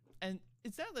 And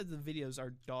it's not that the videos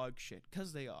are dog shit,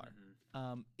 because they are.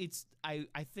 Mm-hmm. It's I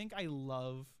think I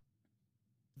love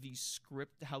the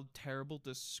script, how terrible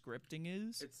the scripting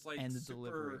is. It's like and the super,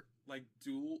 delivery. like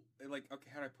dual, like, okay,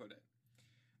 how do I put it?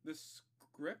 The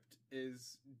script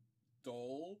is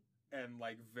dull and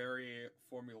like very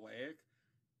formulaic,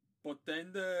 but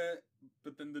then the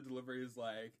delivery is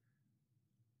like,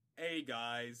 hey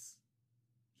guys,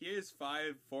 here's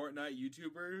 5 Fortnite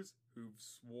YouTubers who've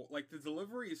swore. Like the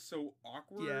delivery is so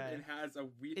awkward and has a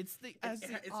weird. It's the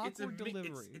awkward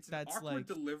delivery. It's an That's awkward like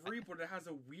delivery, but it has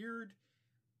a weird,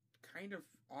 kind of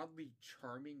oddly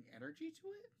charming energy to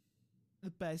it.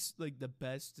 the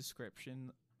best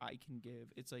description I can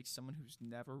give. It's like someone who's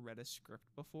never read a script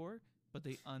before, but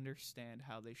they understand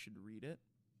how they should read it.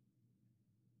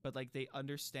 But like they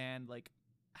understand like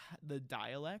the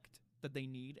dialect that they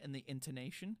need and the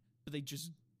intonation, but they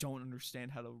just don't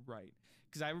understand how to write.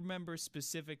 Because I remember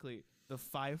specifically the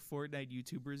 5 Fortnite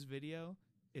YouTubers video.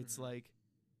 It's like,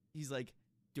 he's like,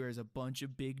 there's a bunch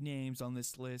of big names on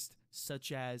this list,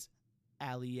 such as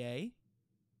Allie.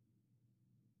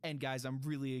 And guys, I'm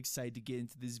really excited to get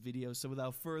into this video. So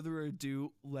without further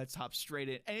ado, let's hop straight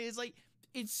in. And it's like,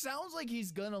 it sounds like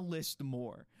he's gonna list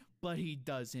more, but he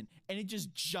doesn't. And it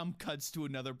just jump cuts to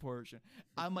another portion.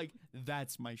 I'm like,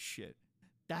 that's my shit.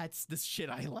 That's the shit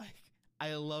I like.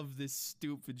 I love this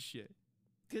stupid shit.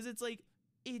 Because it's like,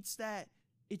 it's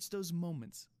those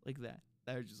moments like that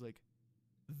are just like,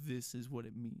 this is what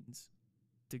it means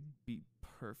to be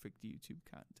perfect YouTube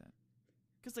content.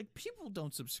 Because like, people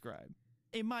don't subscribe.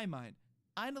 In my mind,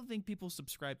 I don't think people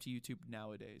subscribe to YouTube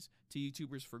nowadays, to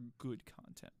YouTubers for good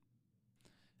content.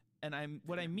 And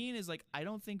what I mean is, like, I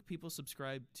don't think people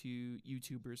subscribe to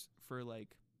YouTubers for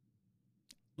like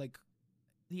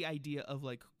the idea of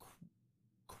like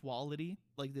quality,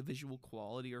 like the visual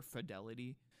quality or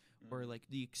fidelity, or like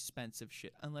the expensive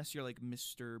shit, unless you're like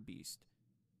Mr. Beast.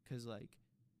 Because like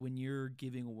when you're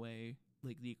giving away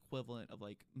like the equivalent of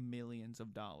like millions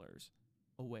of dollars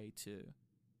away to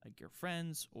like your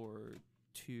friends or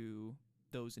to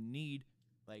those in need,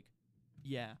 like,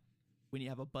 yeah, when you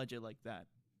have a budget like that,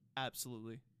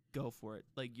 absolutely go for it.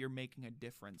 Like, you're making a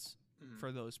difference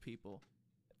for those people.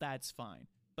 That's fine.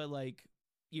 But like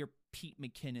your Pete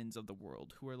McKinnons of the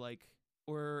world who are like,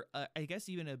 or I guess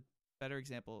even a better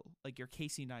example, like your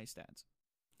Casey Neistats,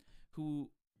 who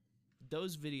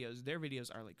those videos, their videos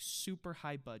are like super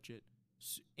high budget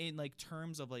in like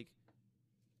terms of like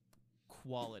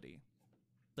quality.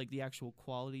 Like the actual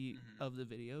quality of the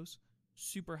videos,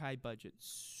 super high budget,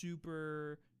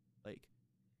 super like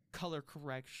color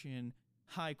correction,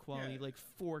 high quality, like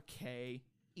 4K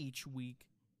each week,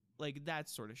 like that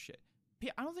sort of shit.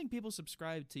 I don't think people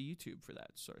subscribe to YouTube for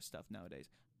that sort of stuff nowadays.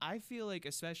 I feel like,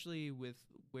 especially with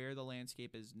where the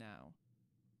landscape is now,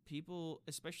 people,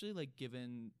 especially like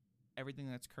given everything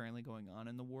that's currently going on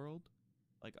in the world,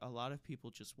 like a lot of people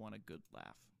just want a good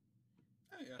laugh.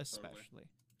 Oh, yeah, especially.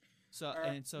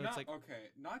 Totally. So it's like, okay,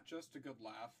 not just a good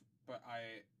laugh, but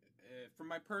from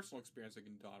my personal experience, I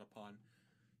can dot upon.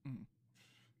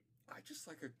 I just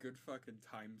like a good fucking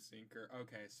time sinker.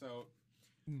 Okay, so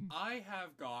I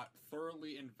have got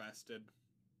thoroughly invested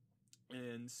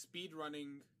in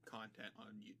speedrunning content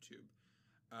on YouTube.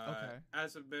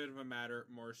 As a bit of a matter,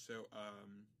 more so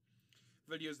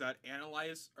videos that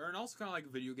analyze, and also kind of like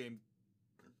video game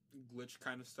glitch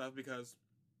kind of stuff, because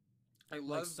I love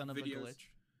like son videos. Of a glitch.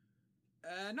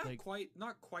 Not like,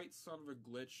 quite son of a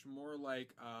glitch. More like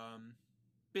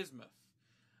bismuth.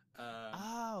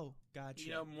 Oh, gotcha.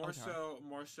 You know, more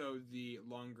so the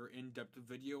longer, in-depth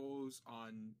videos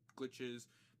on glitches,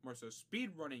 more so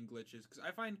speedrunning glitches. Because I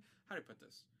find, how do I put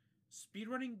this?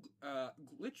 Speedrunning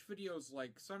glitch videos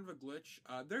like Son of a Glitch,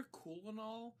 they're cool and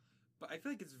all, but I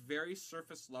feel like it's very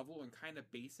surface level and kind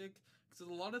of basic. Because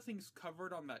a lot of things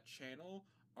covered on that channel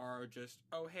are just,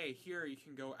 oh hey, here you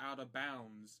can go out of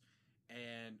bounds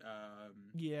and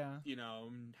you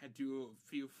know, do a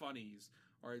few funnies.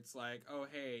 Or it's like, oh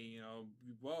hey, you know,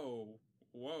 whoa,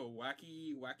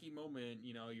 wacky moment,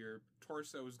 you know, your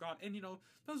torso is gone. And you know,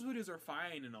 those videos are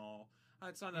fine and all.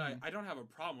 It's not that I don't have a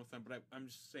problem with them, but I'm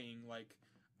just saying, like,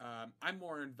 I'm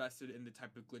more invested in the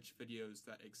type of glitch videos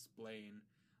that explain,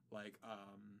 like, kind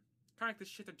of like the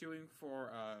shit they're doing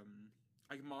for,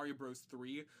 like Mario Bros.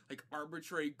 3, like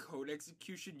arbitrary code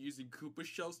execution using Koopa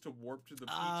shells to warp to the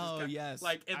Peach's Oh, yes.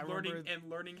 like, and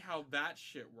learning how that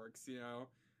shit works, you know,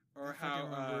 or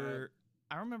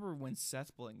I remember when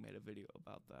Seth Bling made a video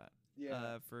about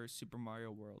that. For Super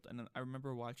Mario World, and I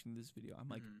remember watching this video. I'm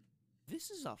like,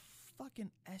 this is a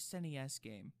fucking SNES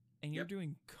game, and you're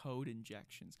doing code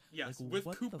injections. Yes, like, with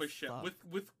Koopa shells.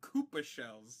 With Koopa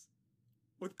shells.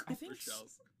 With Koopa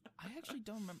shells. I actually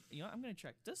don't remember. You know, I'm gonna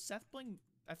check. Does Seth Bling?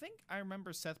 I think I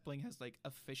remember Seth Bling has like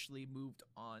officially moved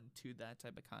on to that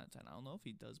type of content. I don't know if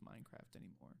he does Minecraft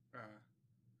anymore.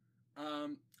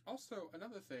 Also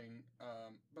another thing,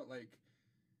 but like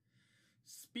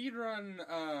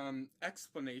speedrun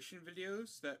explanation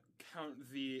videos that count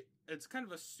it's kind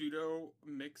of a pseudo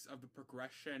mix of the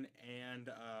progression and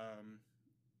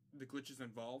the glitches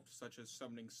involved, such as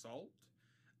summoning salt.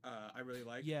 I really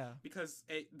like, because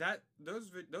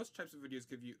those types of videos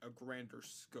give you a grander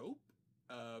scope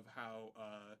of how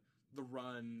the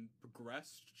run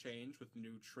progressed, changed with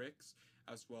new tricks,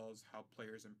 as well as how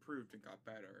players improved and got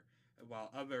better.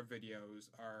 While other videos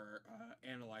are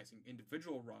analyzing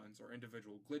individual runs or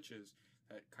individual glitches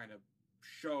that kind of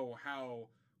show how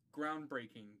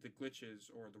groundbreaking the glitches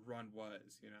or the run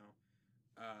was, you know.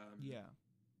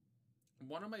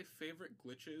 one of my favorite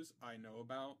glitches I know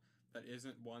about that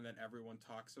isn't one that everyone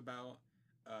talks about,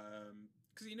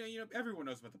 because everyone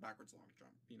knows about the backwards long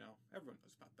jump. Everyone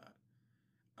knows about that.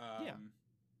 Yeah.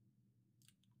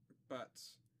 But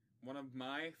one of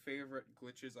my favorite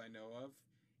glitches I know of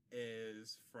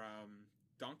is from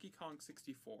Donkey Kong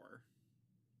 64.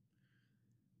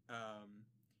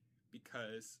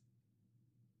 Because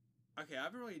okay, I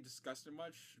haven't really discussed it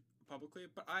much publicly,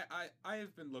 but I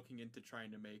have been looking into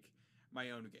trying to make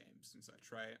my own games and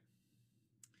such, right?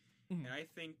 Mhm. And I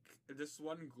think this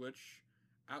one glitch,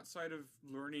 outside of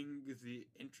learning the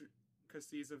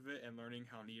intricacies of it and learning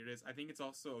how neat it is, I think it's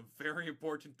also a very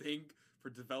important thing for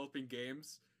developing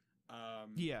games.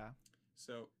 Yeah.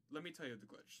 So let me tell you the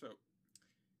glitch. So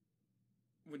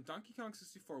when Donkey Kong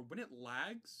 64, when it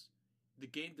lags, the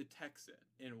game detects it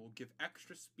and will give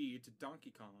extra speed to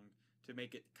Donkey Kong to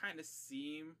make it kind of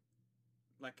seem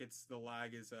like the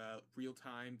lag is a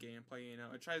real-time gameplay.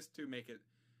 It tries to make it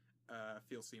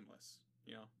feel seamless.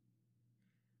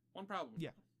 One problem.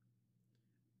 Yeah.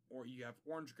 Or you have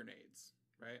orange grenades,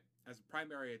 right, as a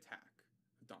primary attack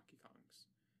of Donkey Kong's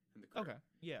in the crib. Okay.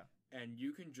 Yeah. And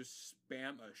you can just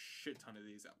spam a shit ton of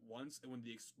these at once, and when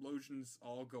the explosions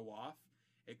all go off,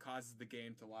 it causes the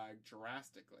game to lag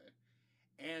drastically.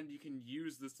 And you can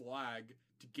use this lag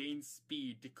to gain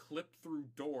speed to clip through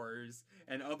doors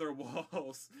and other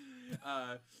walls.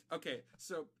 Okay,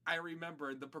 so I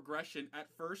remember the progression. At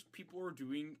first, people were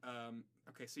doing...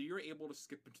 okay, so you were able to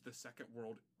skip into the second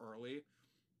world early.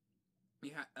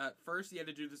 At first, you had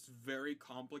to do this very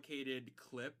complicated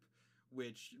clip,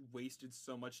 which wasted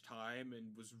so much time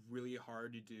and was really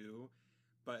hard to do.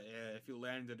 But if you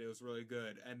landed, it was really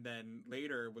good. And then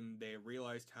later, when they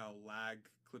realized how lag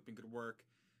clipping could work,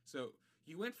 so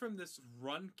you went from this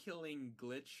run-killing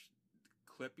glitch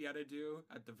clip you had to do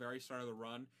at the very start of the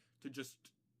run to just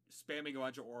spamming a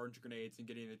bunch of orange grenades and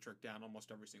getting the trick down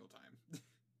almost every single time.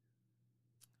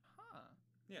 Huh.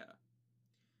 Yeah.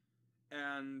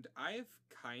 And I've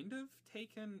kind of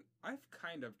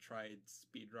tried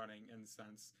speedrunning in a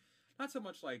sense. Not so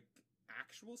much like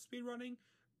actual speedrunning,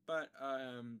 but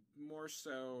more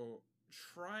so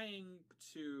trying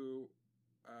to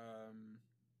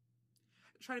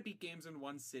try to beat games in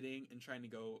one sitting and trying to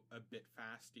go a bit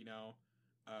fast,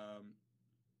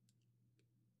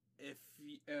 if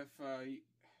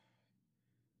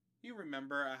you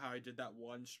remember how I did that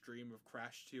one stream of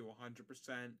Crash 2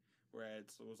 100%, where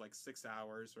it was like 6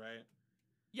 hours, right?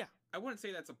 Yeah. I wouldn't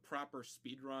say that's a proper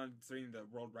speed run, considering the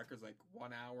world record's like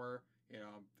 1 hour.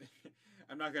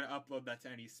 I'm not gonna upload that to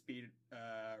any speed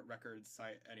record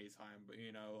site anytime, but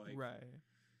Right.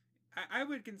 I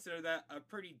would consider that a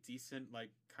pretty decent,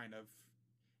 kind of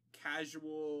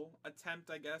casual attempt,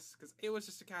 I guess, because it was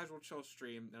just a casual chill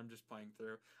stream that I'm just playing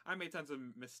through. I made tons of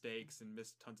mistakes and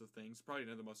missed tons of things, probably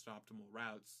none of the most optimal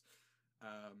routes,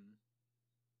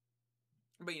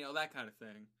 but that kind of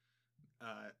thing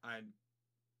I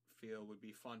feel would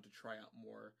be fun to try out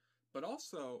more. But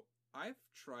also, I've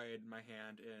tried my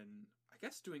hand in, I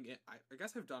guess, doing it. I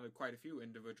guess I've done quite a few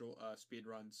individual speed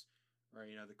runs, or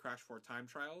the Crash 4 time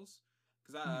trials.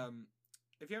 Because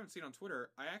if you haven't seen on Twitter,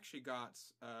 I actually got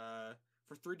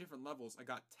for 3 different levels. I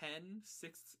got 10,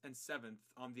 6th, and 7th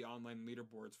on the online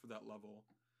leaderboards for that level.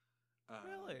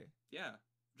 Really? Yeah,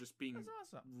 just being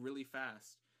That's awesome. really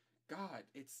fast. God,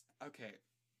 it's okay.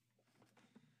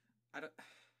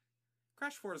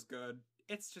 Crash 4 is good.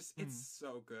 It's just, it's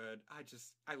so good.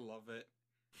 I love it.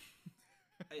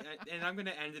 And I'm going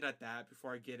to end it at that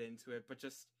before I get into it, but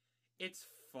just, it's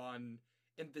fun,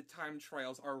 and the time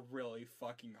trials are really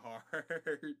fucking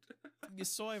hard.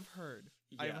 So I've heard.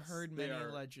 Yes, I've heard they many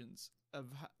are. legends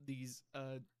of these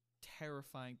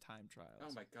terrifying time trials.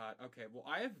 Oh my god, okay, well,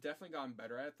 I have definitely gotten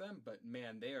better at them, but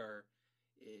man, they are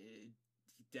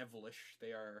devilish.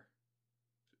 They are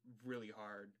really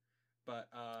hard. But,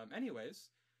 anyways,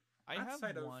 I have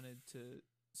outside of- wanted to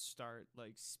start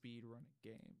like speed running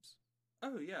games,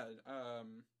 oh yeah,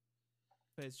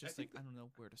 but it's just think I don't know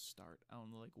where to start. I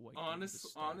don't know what game to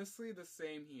start. honestly, the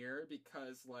same here,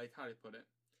 because, how do I put it?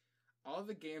 All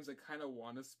the games I kind of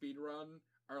want to speedrun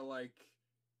are,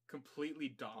 completely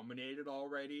dominated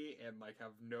already, and,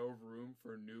 have no room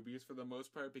for newbies for the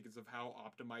most part, because of how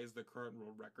optimized the current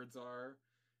world records are,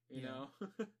 you know?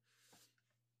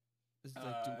 Is do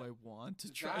I want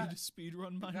to try to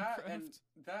speedrun Minecraft?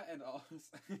 That and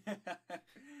also...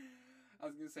 I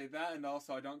was gonna say that, and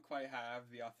also I don't quite have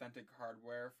the authentic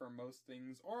hardware for most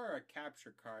things, or a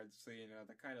capture card, so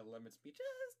that kind of limits me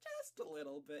just a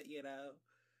little bit,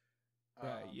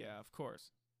 Right? Yeah, of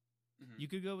course. Mhm. You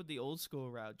could go with the old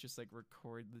school route, just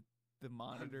record the the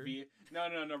monitor.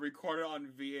 No, record it on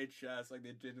VHS like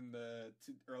they did in the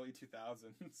early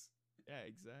 2000s. Yeah,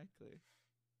 exactly.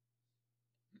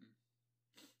 Hmm.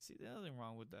 See, there's nothing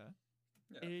wrong with that.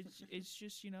 Yeah. It's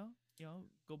just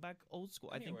go back old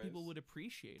school. I think people Anyways. would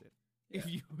appreciate it Yeah. if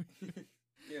you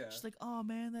Yeah. just like, oh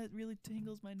man, that really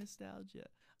tingles my nostalgia.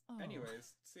 Oh.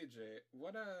 Anyways, CJ,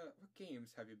 what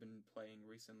games have you been playing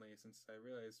recently? Since I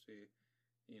realized we,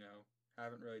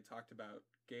 haven't really talked about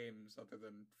games other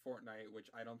than Fortnite, which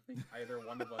I don't think either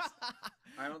one of us.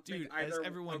 I don't Dude, think either. as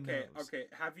everyone okay, knows. okay.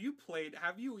 Have you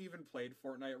even played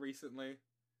Fortnite recently?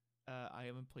 I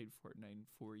haven't played Fortnite in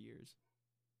 4 years.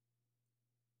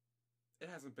 It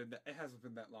hasn't been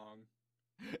that long.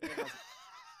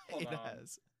 Hold It on.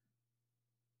 has.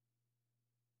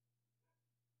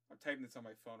 I'm typing this on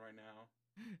my phone right now.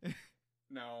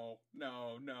 No.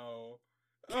 No.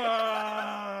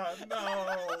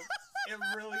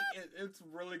 It's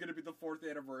really gonna be the 4th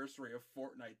anniversary of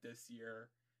Fortnite this year.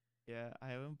 Yeah, I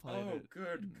haven't played Oh, it.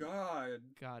 good in God.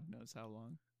 God knows how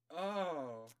long.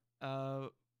 Oh.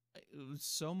 It was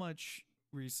so much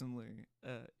recently.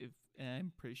 And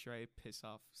I'm pretty sure I piss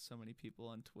off so many people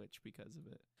on Twitch because of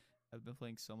it. I've been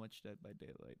playing so much Dead by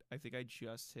Daylight. I think I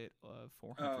just hit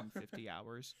 450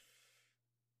 hours.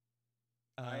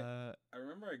 I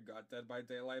remember I got Dead by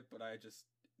Daylight, but I just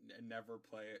never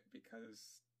play it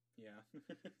because, yeah.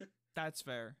 That's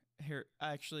fair. Here,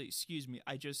 actually, excuse me.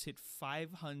 I just hit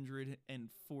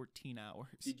 514 hours.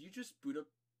 Did you just boot up?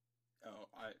 Oh,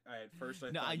 I at first I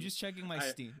No, thought I'm you- just checking my I-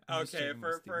 Steam. I'm just Okay, checking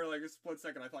my Steam. for like a split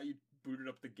second, I thought you booted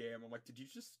up the game. I'm like, did you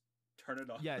just turn it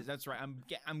on? Yeah, that's right. I'm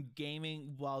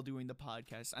gaming while doing the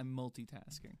podcast. I'm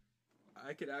multitasking.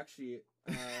 I could actually.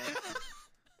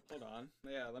 Hold on.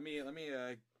 Yeah, let me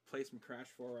play some Crash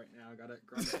 4 right now. I gotta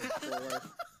grab the controller.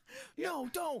 Yep. No,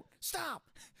 don't stop.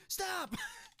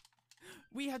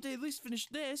 We have to at least finish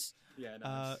this. Yeah,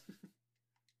 no.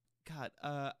 God,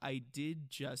 I did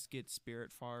just get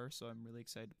Spiritfarer, so I'm really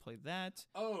excited to play that.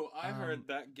 Oh, I heard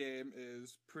that game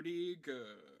is pretty good.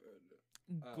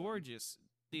 Gorgeous.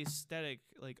 The aesthetic,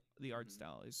 like the art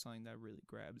style, is something that really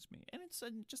grabs me, and it's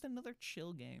just another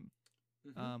chill game.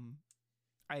 Mhm.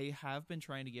 I have been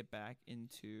trying to get back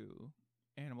into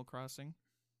Animal Crossing.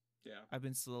 Yeah. I've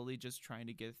been slowly just trying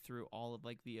to get through all of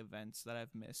like the events that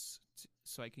I've missed,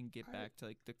 so I can get back to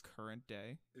like the current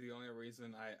day. The only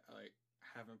reason I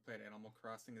haven't played Animal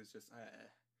Crossing is just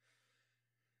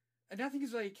and nothing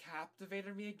has really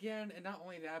captivated me again. And not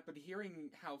only that, but hearing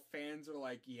how fans are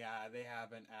like, yeah, they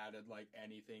haven't added like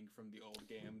anything from the old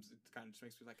games, it kind of just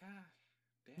makes me like, damn.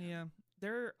 Yeah,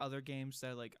 there are other games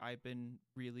that like I've been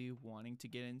really wanting to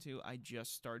get into. I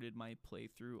just started my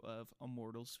playthrough of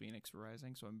Immortals Phoenix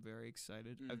Rising, so I'm very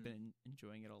excited. I've been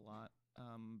enjoying it a lot.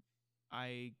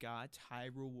 I got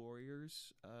Hyrule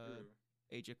Warriors, Ooh.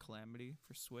 Age of Calamity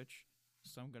for Switch,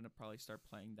 so I'm gonna probably start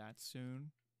playing that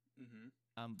soon. Mm-hmm.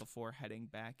 Before heading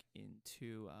back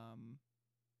into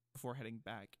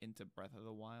Breath of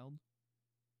the Wild.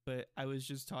 But I was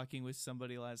just talking with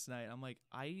somebody last night. I'm like,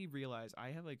 I realize I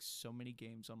have like so many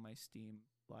games on my Steam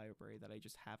library that I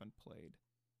just haven't played.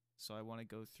 So I want to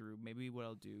go through. Maybe what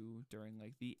I'll do during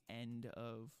like the end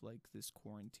of like this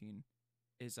quarantine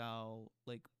is I'll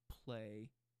like play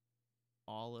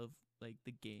all of like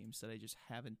the games that I just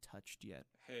haven't touched yet.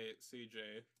 Hey,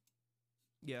 CJ,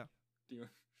 Yeah. do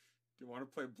you want to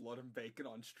play Blood and Bacon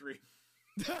on stream?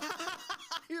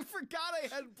 I forgot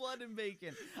I had Blood and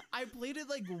Bacon. I played it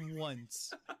like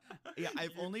once. Yeah,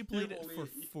 I've only played it for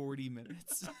 40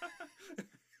 minutes.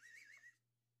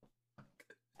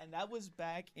 And that was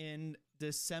back in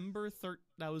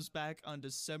that was back on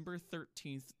December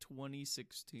 13th,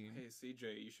 2016. Hey,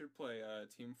 CJ, you should play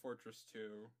Team Fortress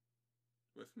 2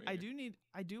 with me. I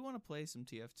do want to play some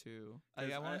TF2.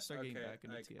 I want to start getting back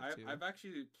into TF2. I've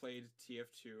actually played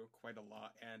TF2 quite a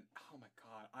lot, and oh my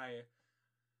god, I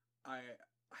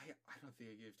don't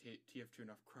think I give TF2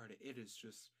 enough credit. It is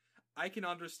just, I can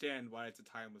understand why it's a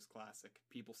timeless classic.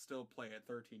 People still play it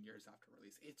 13 years after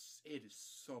release. It is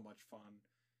so much fun.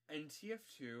 And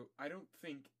TF2, I don't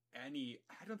think any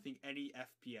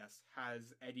FPS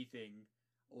has anything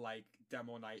like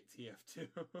Demo Night TF2.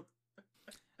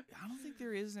 I don't think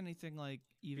there is anything like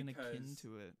even akin Because-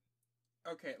 to it.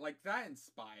 Okay, like that and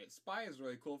Spy. Spy is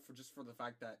really cool for the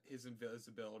fact that his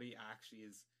invisibility actually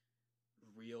is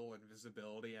real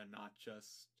invisibility and not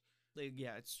just Like,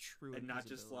 yeah, it's true. and not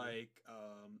just invisibility.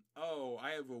 like oh,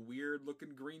 I have a weird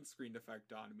looking green screen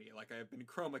effect on me, like I've been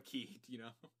chroma keyed, you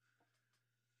know?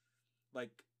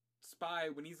 Like Spy,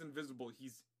 when he's invisible,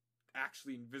 he's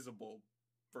actually invisible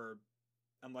for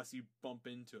unless you bump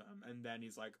into him, and then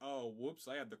he's like, oh, whoops,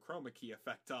 I had the chroma key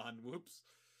effect on, whoops.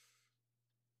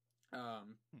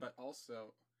 But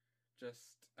also,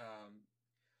 just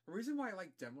the reason why I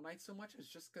like Demo Knight so much is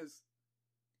just because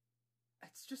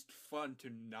it's just fun to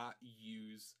not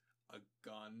use a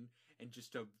gun and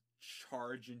just to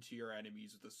charge into your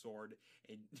enemies with a sword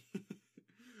and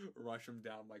rush them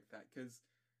down like that. Because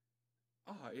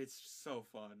it's so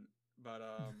fun. But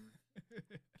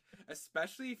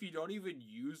especially if you don't even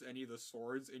use any of the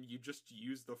swords and you just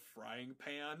use the frying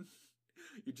pan,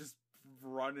 you just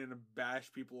run in and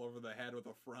bash people over the head with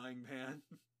a frying pan.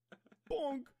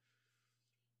 Bonk.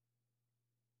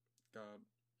 God.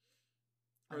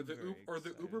 I'm The very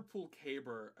excited. Uberpool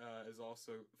Caber is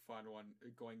also a fun one,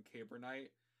 going Caber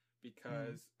Night,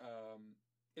 because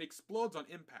it explodes on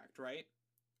impact, right?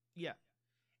 Yeah.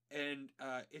 And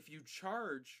if you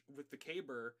charge with the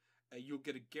Caber, you'll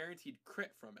get a guaranteed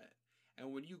crit from it.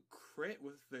 And when you crit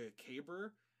with the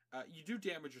Caber, you do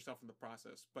damage yourself in the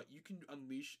process, but you can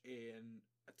unleash an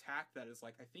attack that is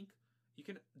like, I think you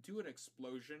can do an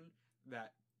explosion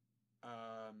that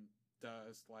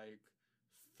does like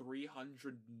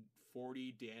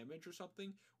 340 damage or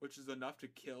something, which is enough to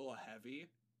kill a heavy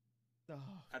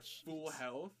at full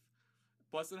health.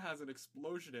 Plus, it has an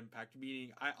explosion impact,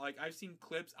 meaning I've seen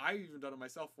clips. I've even done it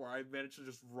myself where I managed to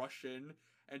just rush in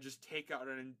and just take out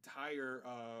an entire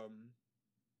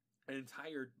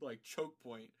like choke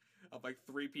point of like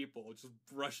 3 people just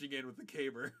rushing in with the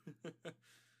Caber.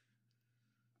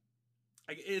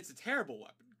 Like, it's a terrible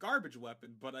weapon, garbage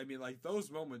weapon, but I mean, like, those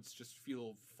moments just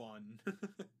feel fun.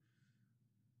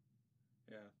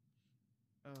 Yeah.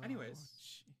 Oh, Anyways,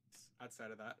 jeez.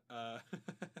 outside of that,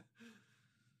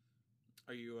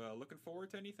 are you looking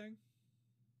forward to anything?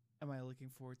 Am I looking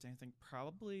forward to anything?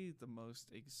 Probably the most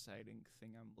exciting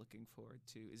thing I'm looking forward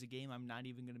to is a game I'm not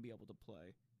even going to be able to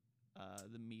play.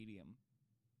 The Medium.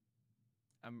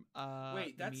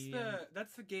 Wait, that's Medium.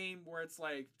 that's the game where it's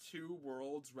like 2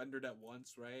 worlds rendered at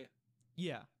once, right?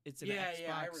 Yeah, it's an Yeah, Xbox.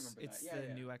 yeah, I remember that. It's Yeah, the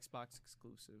yeah. new Xbox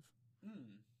exclusive.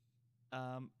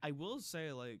 Hmm. I will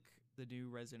say, like, the new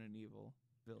Resident Evil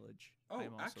Village. Oh,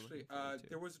 I'm also actually, looking forward to.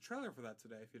 there was a trailer for that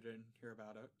today. If you didn't hear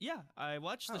about it. Yeah, I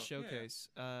watched Oh, the yeah, yeah. showcase.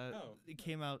 Oh. It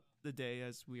came out the day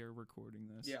as we are recording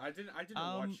this. Yeah, I didn't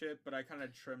watch it, but I kind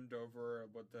of trimmed over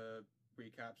what the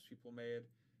recaps people made.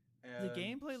 And The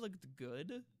gameplay looked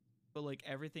good, but like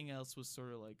everything else was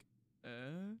sort of like,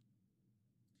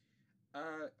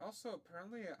 Also,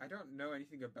 apparently, I don't know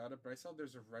anything about it, but I saw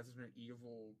there's a Resident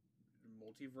Evil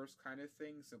multiverse kind of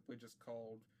thing, simply just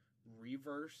called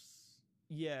Reverse.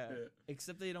 Yeah,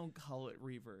 except they don't call it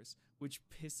Reverse, which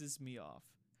pisses me off.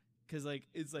 Cause like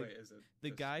it's like Wait, is it the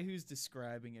just- guy who's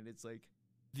describing it, it's like,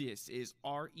 this is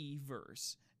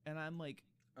RE-verse, and I'm like,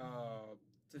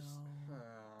 Just, No.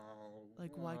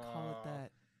 like, why call it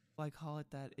that? Why call it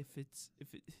that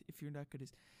if you're not good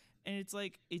as, and it's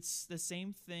like it's the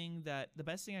same thing that the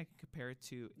best thing I can compare it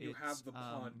to. You have the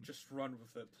pun. Just run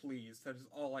with it, please. That is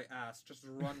all I ask. Just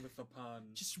run with the pun.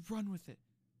 Just run with it.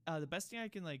 The best thing I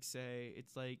can like say,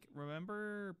 it's like,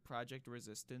 remember Project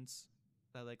Resistance,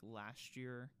 that like last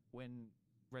year when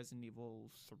Resident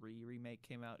Evil 3 remake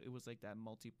came out, it was like that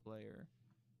multiplayer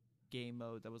game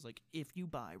mode that was like, if you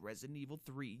buy Resident Evil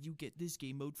 3, you get this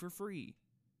game mode for free.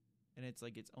 And it's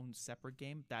like its own separate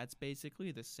game. That's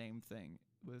basically the same thing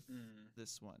with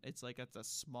this one. It's like it's a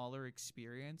smaller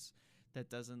experience that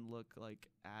doesn't look like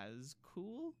as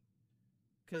cool.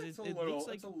 Because It's it a little, looks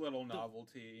like it's a little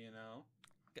novelty, you know.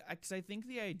 Because I think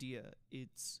the idea,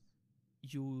 it's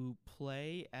you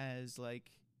play as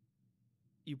like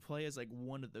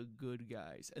one of the good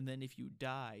guys, and then if you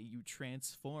die, you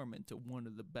transform into one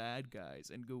of the bad guys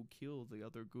and go kill the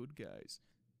other good guys.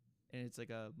 And it's like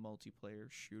a multiplayer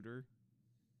shooter,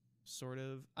 sort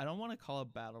of. I don't want to call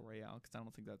it battle royale because I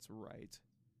don't think that's right.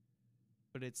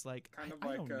 But it's like Kind of I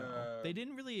like don't know. They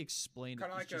didn't really explain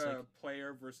Kind it. of It's like just a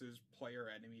player versus player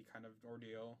enemy kind of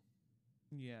ordeal.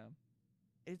 yeah.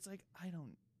 It's like I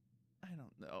don't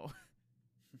know.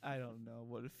 I don't know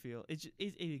what it feels. It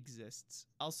exists.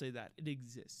 I'll say that it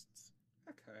exists.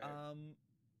 Okay.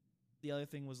 The other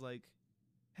thing was like,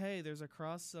 hey, there's a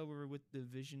crossover with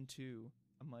Division 2.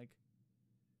 I'm like,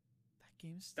 that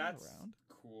game's still That's around.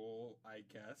 cool, I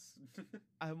guess.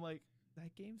 I'm like,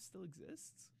 that game still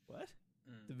exists. What?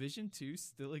 Mm. Division 2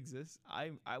 still exists.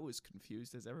 I was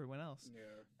confused as everyone else. Yeah.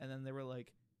 And then they were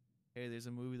like, hey, there's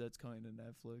a movie that's coming to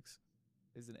Netflix.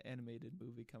 There's an animated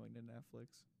movie coming to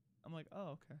Netflix. I'm like,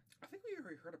 oh, okay. I think we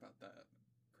already heard about that.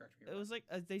 Correct me. if It I'm was like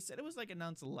they said it was like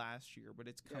announced last year, but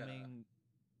it's Yeah. coming.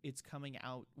 It's coming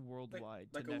out worldwide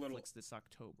like to a Netflix little- this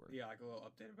October. Yeah, like a little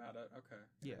update about it. Okay.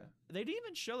 Yeah. They didn't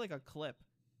even show like a clip.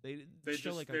 They didn't They show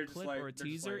just- like they're a just clip like- or a they're just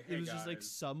teaser. like, "Hey, it was just like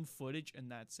guys." some footage,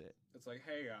 and that's it. It's like,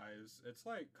 hey guys, it's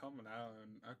like coming out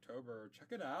in October. Check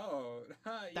it out.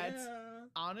 That's- Yeah.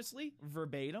 Honestly,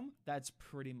 verbatim, that's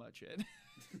pretty much it.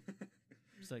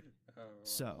 It's like, Oh,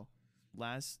 so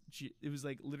it was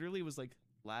like literally it was like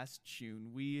last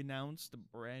June we announced a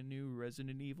brand new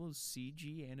Resident Evil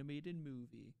CG animated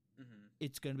movie. mhm.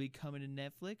 It's gonna be coming to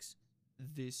Netflix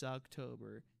this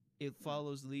October. It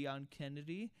follows Leon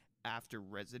Kennedy after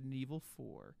Resident Evil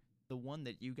 4, the one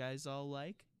that you guys all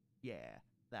like. Yeah,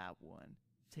 that one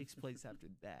takes place after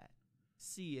that.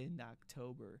 See you in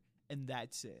October, and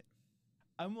that's it.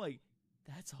 I'm like,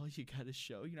 that's all you gotta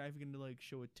show? You're not even gonna like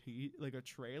show a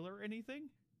trailer or anything?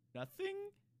 Nothing?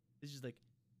 It's just like,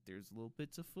 there's little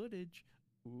bits of footage.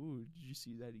 Ooh, did you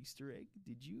see that Easter egg?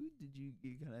 Did you?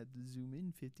 You're gonna have to zoom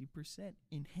in 50%.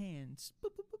 Enhance. Boop,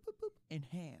 boop, boop, boop, boop.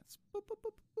 Enhance. Boop, boop,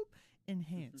 boop, boop, boop.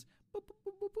 Enhance. Boop, boop,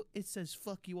 boop, boop, boop. It says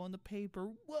fuck you on the paper.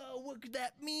 Whoa, what could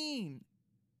that mean?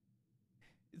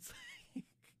 It's like,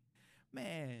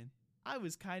 man, I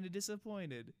was kind of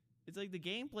disappointed. It's like the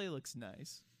gameplay looks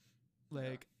nice.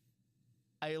 Like,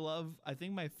 I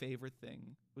think my favorite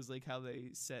thing was like how they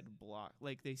said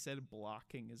they said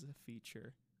blocking is a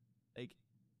feature. Like,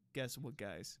 guess what,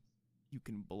 guys? You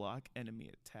can block enemy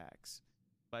attacks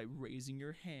by raising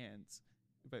your hands,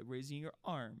 by raising your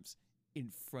arms in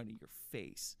front of your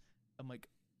face. I'm like,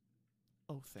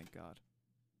 oh, thank God.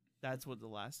 That's what the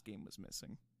last game was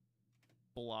missing.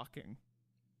 Blocking.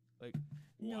 Like,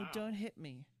 no, Wow. don't hit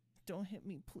me. Don't hit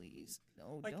me, please.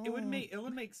 No, Like don't. it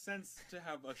would make sense to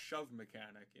have a shove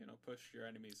mechanic, push your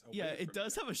enemies away. Yeah, it from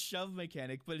does you. have a shove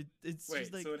mechanic, but it's Wait,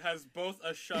 just like, so it has both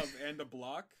a shove and a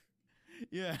block?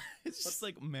 yeah, it's just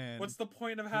like, man. What's the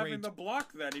point of having Great. the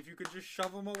block then if you could just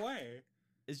shove them away?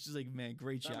 It's just like, man,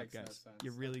 great That job, makes no guys. sense.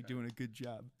 You're really Okay. doing a good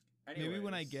job. Maybe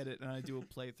when I Anyways. get it and I do a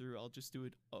playthrough, I'll just do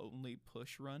it only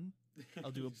push run.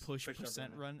 I'll do a Just push everyone.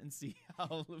 percent run and see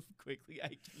how quickly I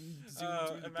can zoom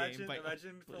through the imagine game by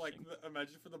imagine for like pushing.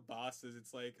 imagine for the bosses,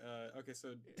 it's like okay,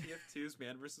 so TF2's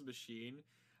Man vs Machine.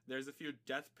 There's a few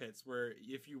death pits where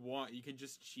if you want, you can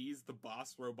just cheese the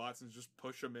boss robots and just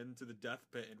push them into the death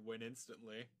pit and win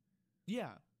instantly.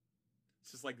 Yeah,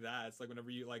 It's just like that. It's like whenever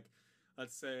you like,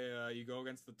 let's say you go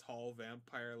against the tall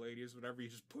vampire ladies, whatever, you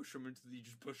just push them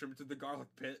into the garlic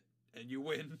pit and you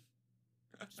win.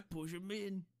 just push them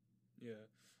in. Yeah.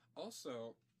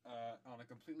 Also, on a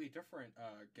completely different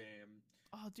game.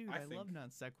 Oh, dude, I I love think- non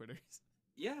sequiturs.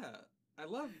 Yeah, I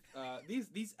love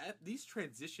these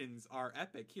transitions are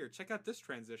epic. Here, check out this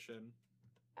transition.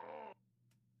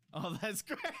 Oh, that's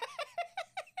great.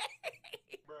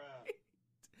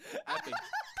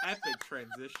 Epic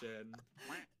transition.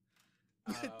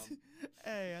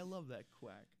 Hey, I love that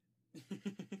quack.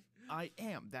 I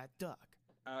am that duck.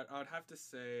 I'd have to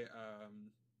say,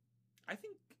 I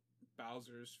think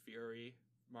Bowser's Fury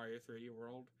Mario 3D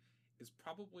World is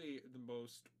probably the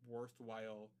most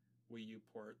worthwhile Wii U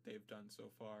port they've done so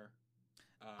far.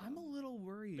 I'm a little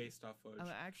worried. based off footage. I'm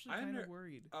actually I kind of under-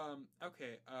 worried.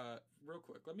 Okay, real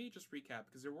quick, let me just recap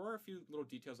because there were a few little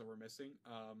details that were missing.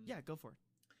 Yeah, go for it.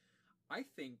 I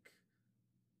think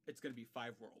it's going to be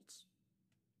 5 worlds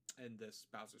in this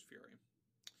Bowser's Fury.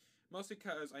 Mostly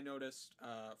because I noticed,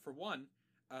 for one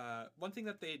thing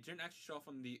that they didn't actually show off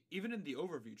even in the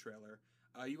overview trailer,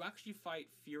 you actually fight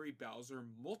Fury Bowser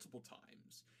multiple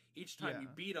times. Each time you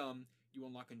Yeah. beat him, you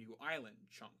unlock a new island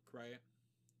chunk, right?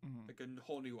 Mhm. Like a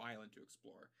whole new island to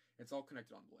explore. It's all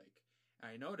connected on the lake.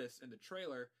 And I noticed in the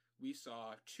trailer, we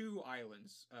saw 2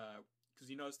 islands, because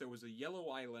you noticed there was a yellow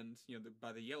island,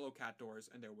 by the yellow cat doors,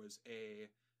 and there was a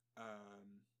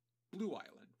blue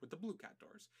island with the blue cat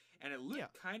doors. And it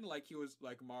looked kind of like he was,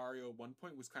 like Mario at one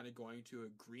point was kind of going to a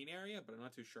green area, but I'm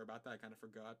not too sure about that. I kind of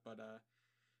forgot. But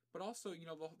also,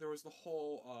 there was the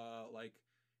whole, like,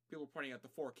 people pointing out the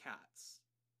 4 cats.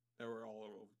 There were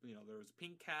all, there was a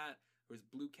pink cat, there was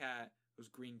blue cat, there was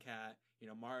green cat,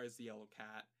 Mario's the yellow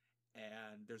cat,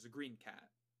 and there's a green cat.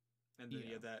 And then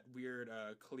you have that weird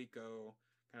Coleco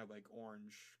kind of like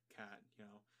orange cat,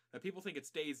 that people think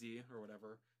it's Daisy or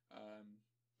whatever.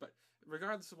 But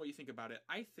regardless of what you think about it,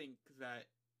 I think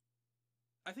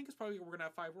it's probably we're gonna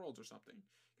have 5 worlds or something,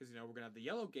 because we're gonna have the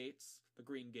yellow gates, the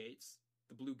green gates,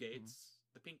 the blue gates,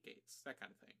 the pink gates, that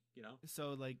kind of thing.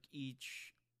 So, like,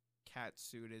 each cat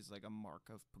suit is like a mark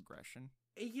of progression.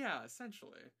 Yeah,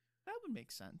 essentially. That would make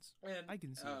sense. And I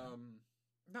can see that.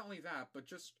 not only that, but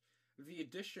just the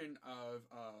addition of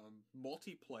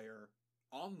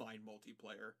online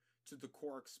multiplayer to the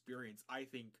core experience, I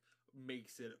think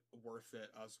makes it worth it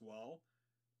as well.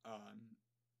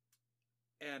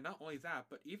 And not only that,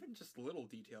 but even just little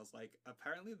details, like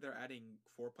apparently they're adding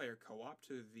 4-player co-op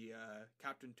to the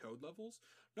Captain Toad levels.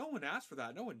 No one asked for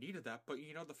that. No one needed that. But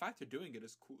the fact they're doing it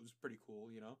is cool. Is pretty cool.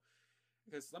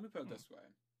 Because let me put it this way: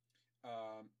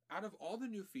 out of all the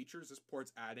new features this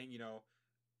port's adding,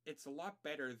 it's a lot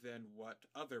better than what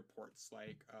other ports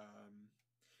like.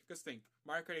 Because think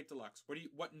Mario Kart 8 Deluxe.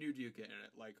 What new do you get in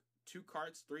it? Like 2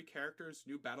 carts, 3 characters,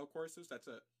 new battle courses. That's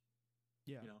it.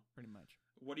 Yeah, pretty much.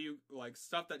 What do you like?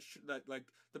 Stuff that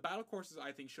the battle courses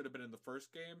I think should have been in the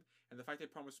first game, and the fact they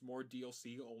promised more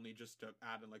DLC only just to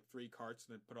add in like 3 carts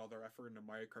and then put all their effort into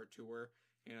Mario Kart Tour.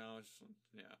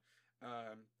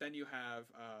 Then you have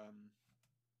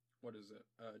what is it?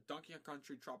 Donkey Kong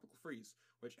Country Tropical Freeze,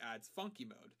 which adds Funky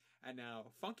Mode, and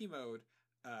now Funky Mode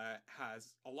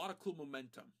has a lot of cool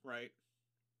momentum, right?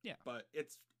 Yeah, but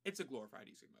it's a glorified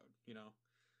easy mode,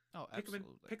 Oh,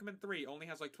 absolutely. Pikmin 3 only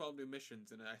has like 12 new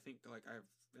missions, and I think like I've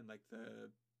in like the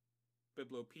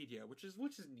Bibliopedia, which is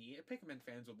neat. Pikmin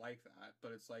fans would like that,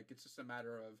 but it's just a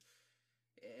matter of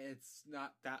it's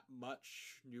not that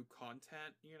much new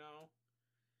content,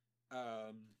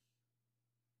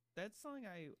 That's something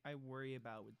I worry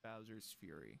about with Bowser's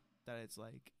Fury. That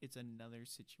it's another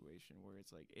situation where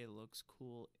it's like it looks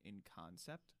cool in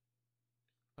concept,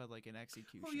 but like in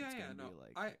execution, it's gonna be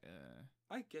like.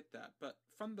 I get that, but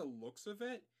from the looks of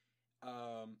it,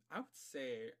 I would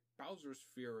say Bowser's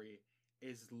Fury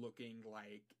is looking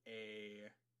like a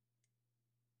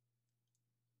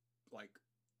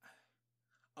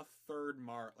third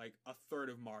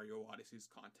of Mario Odyssey's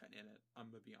content in it. I'm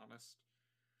gonna be honest.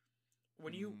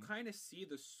 When you kind of see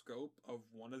the scope of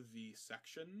one of the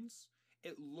sections,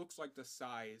 it looks like the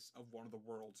size of one of the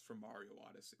worlds from Mario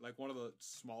Odyssey, like one of the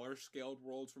smaller scaled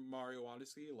worlds from Mario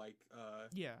Odyssey, like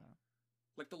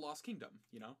like the Lost Kingdom,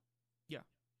 Yeah.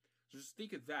 So just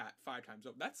think of that 5 times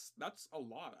up. That's a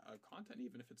lot of content,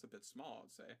 even if it's a bit small,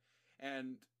 I'd say.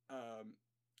 And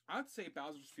I'd say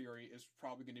Bowser's Fury is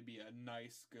probably going to be a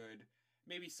nice, good,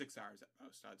 maybe 6 hours at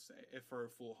most, I'd say, if for a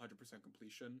full 100%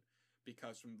 completion.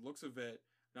 Because from the looks of it,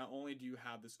 not only do you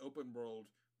have this open world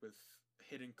with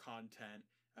hidden content,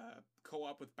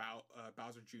 co-op with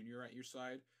Bowser Jr. at your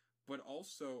side, but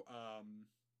also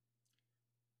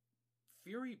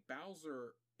Fury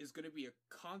Bowser is going to be a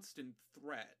constant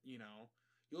threat,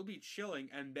 You'll be chilling,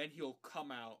 and then he'll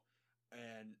come out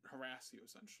and harass you,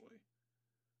 essentially.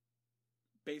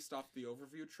 Based off the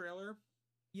overview trailer.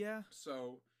 Yeah.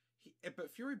 So, but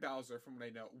Fury Bowser, from what I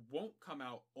know, won't come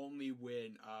out only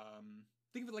when,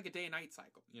 think of it like a day and night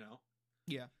cycle,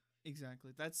 Yeah,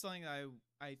 exactly. That's something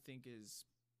I think is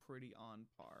pretty on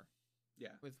par.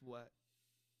 Yeah. With what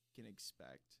you can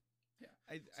expect. Yeah.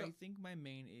 I think my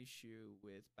main issue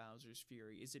with Bowser's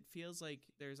Fury is it feels like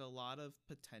there's a lot of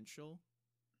potential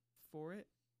for it,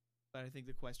 but I think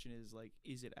the question is like,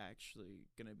 is it actually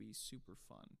gonna be super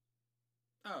fun?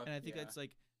 Oh, and I think that's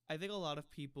like, I think a lot of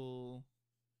people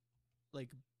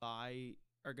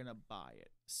are gonna buy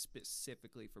it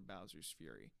specifically for Bowser's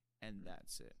Fury, and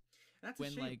that's it. And that's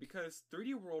a shame because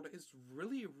 3D World is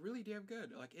really, really damn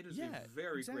good. Like it is a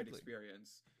very great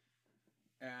experience,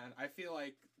 and I feel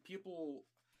like people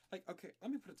okay.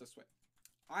 Let me put it this way: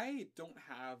 I don't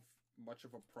have much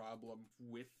of a problem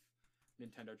with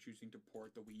Nintendo choosing to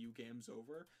port the Wii U games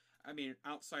over. I mean,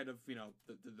 outside of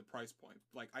the price point.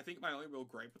 Like I think my only real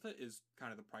gripe with it is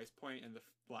kind of the price point and the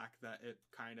fact that it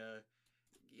kind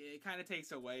of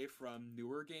takes away from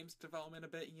newer games development a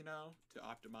bit, to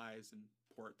optimize and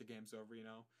port the games over,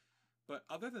 But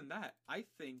other than that, I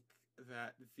think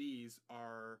that these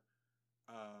are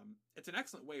it's an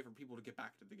excellent way for people to get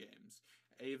back to the games,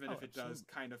 even if it does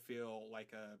kind of feel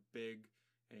like a big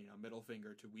middle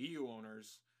finger to Wii U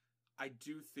owners. I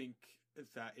do think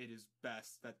that it is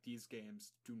best that these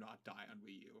games do not die on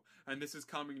Wii U, and this is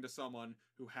coming to someone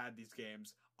who had these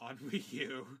games on Wii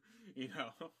U,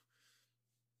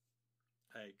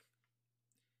 like,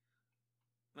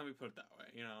 let me put it that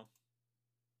way,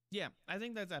 Yeah, I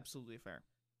think that's absolutely fair.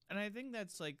 And I think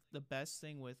that's like the best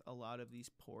thing with a lot of these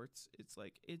ports. It's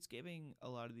like it's giving a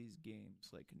lot of these games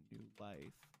like new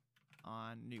life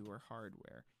on newer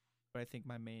hardware. But I think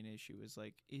my main issue is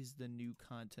like, is the new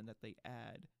content that they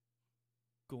add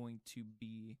going to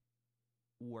be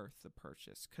worth the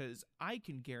purchase? Because I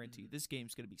can guarantee this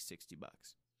game's gonna be $60.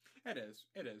 It is.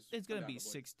 It's gonna be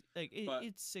 60. Like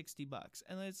it's $60,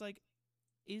 and it's like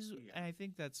and I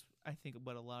think that's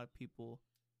what a lot of people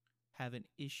have an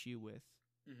issue with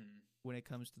when it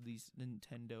comes to these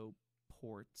Nintendo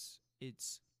ports.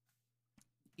 Is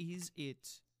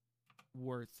it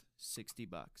worth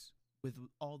 $60 with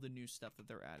all the new stuff that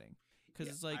they're adding? Because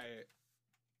it's like,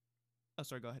 oh,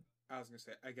 sorry, go ahead. I was gonna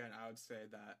say again. I would say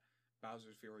that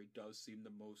Bowser's Fury does seem the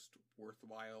most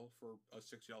worthwhile for a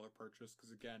 $60 purchase,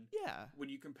 because again, Yeah. when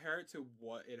you compare it to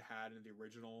what it had in the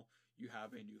original, you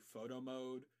have a new photo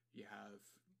mode, you have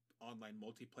online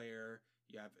multiplayer,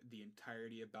 you have the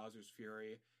entirety of Bowser's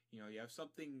Fury, you have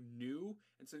something new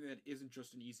and something that isn't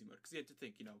just an easy mode. Because you have to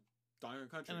think, Donkey Kong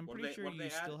Country, And I'm what pretty do sure you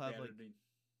add? still have, They like, added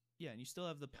yeah, and you still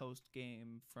have the post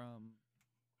game from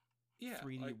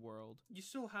 3D like, World. you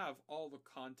still have all the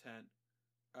content.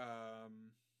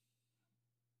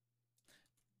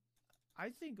 I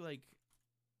think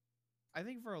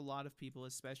for a lot of people,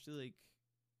 especially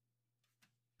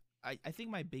I think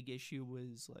my big issue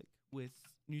was like with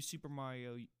New Super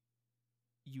Mario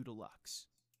U Deluxe,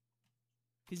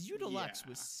 because U Deluxe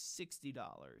was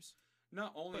 $60.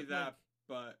 Not only But, that,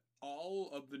 but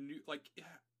all of the new,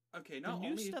 okay, the not new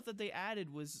only stuff that they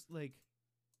added was like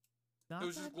not it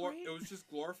was that just great. it was just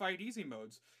glorified easy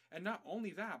modes, and not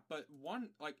only that, but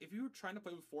if you were trying to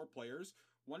play with 4 players,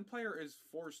 one player is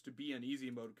forced to be an easy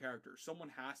mode character. Someone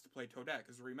has to play Toadette,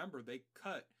 because remember they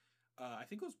cut. I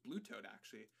think it was Blue Toad,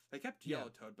 actually. They kept Yellow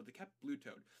Toad, but they kept Blue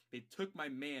Toad. They took my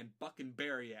man Buck and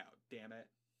Berry out. Damn it.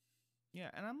 Yeah,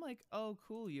 and I'm like, oh,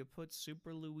 cool, you put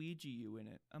Super Luigi U in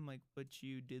it. I'm like, but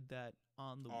you did that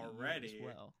on the Wii U as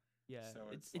well. Yeah,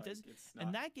 So it does.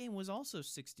 And that game was also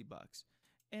 $60.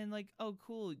 And like, oh,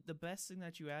 cool, the best thing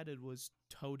that you added was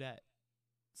Toadette.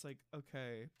 It's like,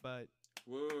 okay, but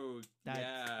whoa,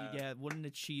 yeah, what an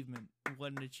achievement.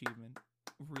 What an achievement.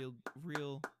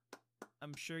 Real.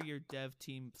 I'm sure your dev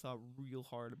team thought real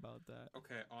hard about that.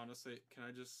 Okay, honestly, can I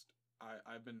just...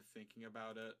 I've been thinking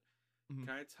about it. Mhm.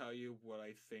 Can I tell you what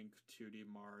I think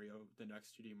the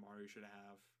next 2D Mario should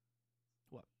have?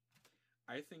 What?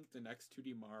 I think the next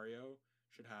 2D Mario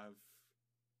should have...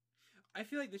 I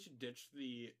feel like they should ditch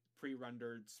the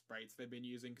pre-rendered sprites they've been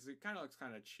using, because it kind of looks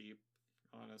kind of cheap,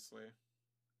 honestly.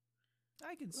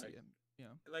 I can see it.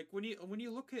 Yeah. Like when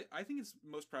you look at, I think it's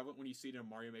most prevalent when you see it in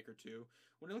Mario Maker 2.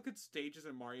 When you look at stages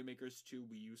in Mario Maker's 2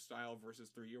 Wii U style versus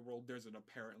 3D World, there's an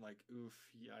apparent oof,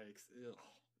 yikes, ugh.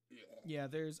 Yeah,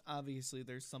 there's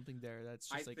something there that's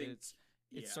just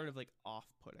it's sort of like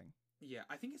off-putting. Yeah,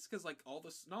 I think it's because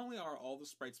not only are all the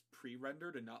sprites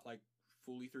pre-rendered and not like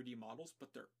fully 3D models, but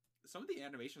some of the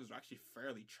animations are actually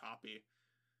fairly choppy.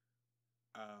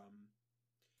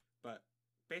 But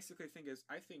basically, the thing is,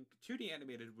 I think 2D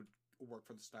animated would work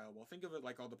for the style well. Think of it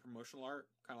like all the promotional art,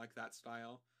 kind of like that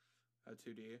style.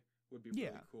 2D would be really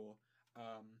cool.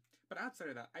 But outside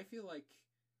of that, I feel like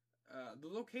the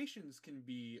locations can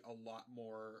be a lot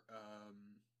more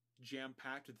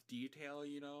jam-packed with detail,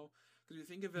 because you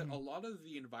think of it, a lot of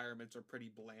the environments are pretty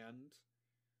bland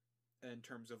in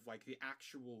terms of like the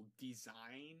actual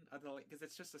design of because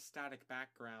it's just a static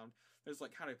background. There's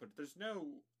how do I put it? There's no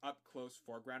up-close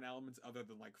foreground elements other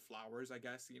than like flowers, I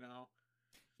guess,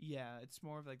 Yeah, it's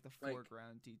more of like the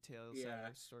foreground details that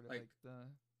are sort of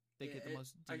they get the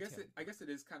most detail. I guess it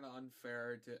is kind of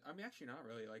unfair to. I mean, actually, not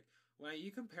really. Like when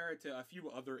you compare it to a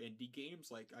few other indie games,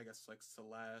 like I guess like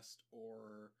Celeste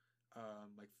or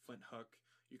like Flint Hook,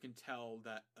 you can tell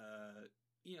that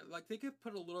like they could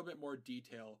put a little bit more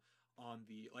detail on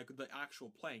the actual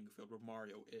playing field where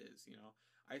Mario is.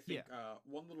 I think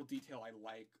one little detail I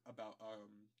like about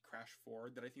Crash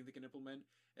 4 that I think they can implement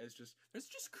is there's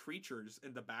just creatures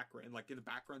in the background, like in the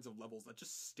backgrounds of levels that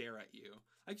just stare at you.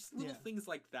 Like just little things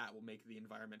like that will make the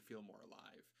environment feel more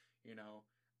alive.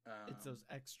 It's those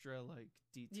extra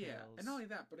details. Yeah, and not only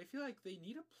that, but I feel like they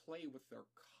need to play with their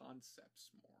concepts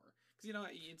more.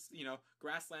 Because it's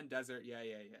grassland, desert. Yeah.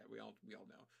 We all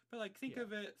know. But think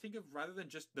of rather than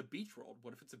just the beach world.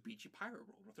 What if it's a beachy pirate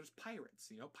world? What if there's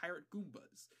pirates? Pirate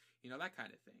Goombas. That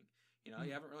kind of thing. You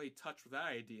haven't really touched with that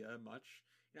idea much.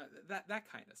 That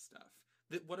kind of stuff.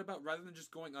 What about rather than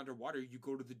just going underwater, you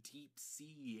go to the deep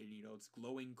sea and it's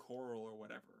glowing coral or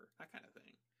whatever. That kind of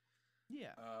thing.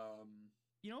 Yeah.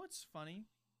 You know what's funny?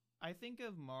 I think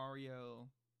of Mario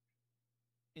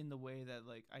in the way that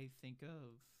I think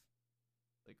of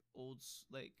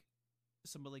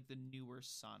some of the newer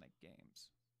Sonic games.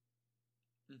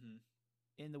 Mm-hmm.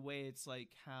 In the way it's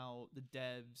how the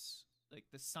devs,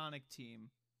 the Sonic team,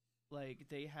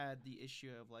 they had the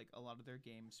issue of a lot of their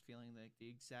games feeling the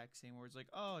exact same, where it's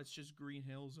oh, it's just Green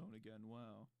Hill Zone again.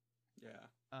 Wow. Yeah.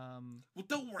 Well,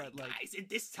 don't worry, guys. And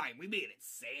this time we made it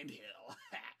Sand Hill.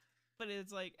 But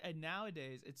it's and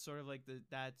nowadays it's sort of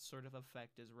that sort of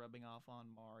effect is rubbing off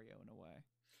on Mario in a way.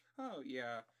 Oh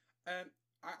yeah, and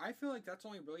I feel like that's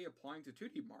only really applying to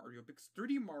 2D Mario, because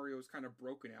 3D Mario is kind of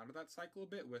broken out of that cycle a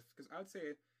bit because I would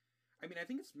say, I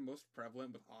think it's most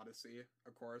prevalent with Odyssey,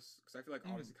 of course, because I feel like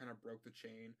Odyssey kind of broke the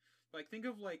chain. Think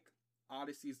of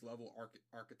Odyssey's level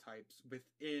archetypes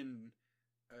within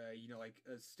like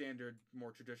a standard,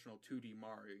 more traditional 2D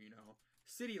Mario,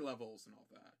 city levels and all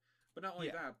that. But not only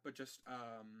that, but just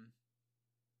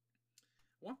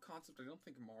one concept I don't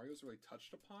think Mario's really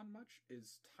touched upon much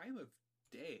is time of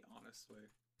day, honestly.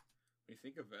 When you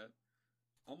think of it,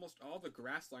 almost all the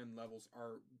grassland levels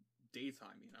are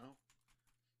daytime,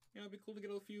 it'd be cool to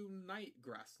get a few night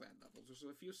grassland levels. There's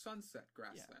a few sunset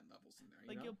grassland levels in there,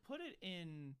 You'll put it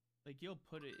in,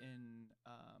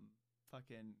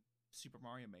 fucking Super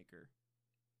Mario Maker,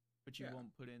 but you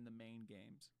won't put it in the main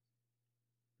games.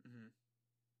 Mm-hmm.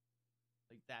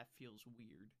 Like, that feels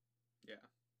weird. Yeah.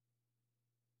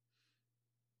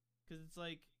 Because it's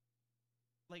like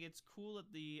it's cool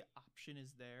that the option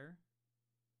is there,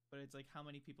 but it's like, how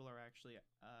many people are actually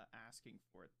asking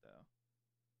for it, though?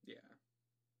 Yeah.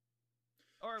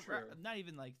 Or not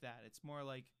even like that. It's more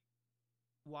like,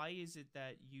 why is it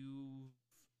that you've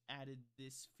added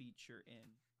this feature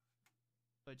in,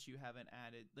 but you haven't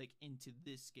added, like, into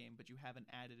this game, but you haven't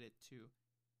added it to,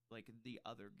 like, the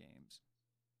other games?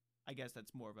 I guess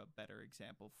that's more of a better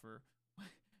example for...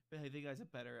 I think that's a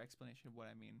better explanation of what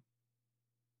I mean.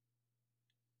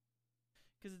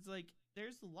 Because it's like,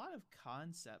 there's a lot of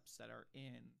concepts that are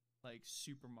in, like,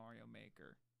 Super Mario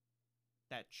Maker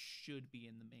that should be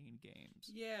in the main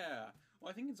games. Yeah. Well,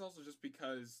 I think it's also just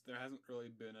because there hasn't really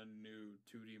been a new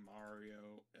 2D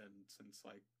Mario since,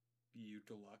 like, U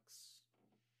Deluxe.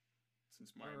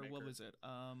 Since Mario Maker. Or what was it?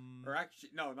 Or actually,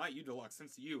 no, not U Deluxe,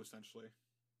 since U, essentially.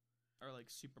 Or, like,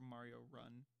 Super Mario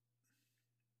Run.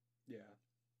 Yeah.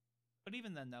 But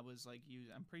even then, that was, like,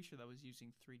 I'm pretty sure that was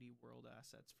using 3D world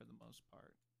assets for the most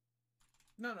part.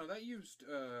 No, that used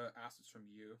assets from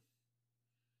U.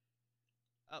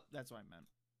 Oh, that's what I meant.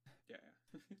 Yeah.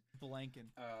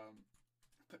 Blanking.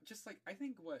 But just, like, I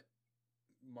think what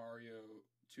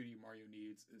 2D Mario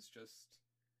needs is just...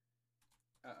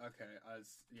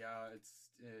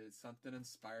 it's something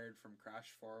inspired from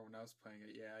Crash 4 when I was playing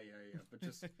it. Yeah. But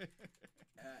just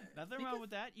nothing wrong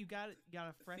with that. You got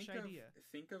a fresh idea.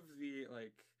 Think of the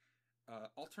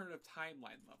alternative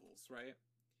timeline levels, right?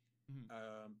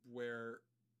 Mm-hmm. Where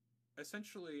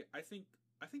essentially, I think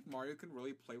Mario can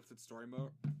really play with its story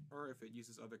mode, or if it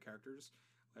uses other characters,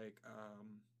 like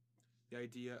the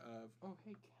idea of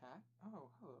hey cat, hello,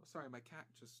 sorry, my cat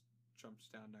just jumps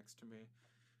down next to me.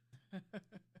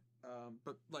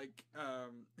 But like,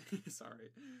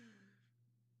 sorry.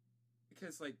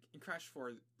 Because, like, in Crash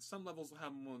 4, some levels will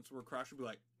have moments where Crash will be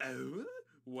like, oh,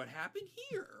 what happened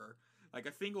here? Like,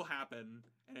 a thing will happen,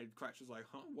 and Crash is like,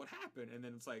 huh, what happened? And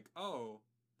then it's like, oh,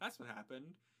 that's what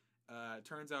happened.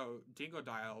 Turns out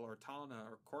Dingodile or Talna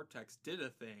or Cortex did a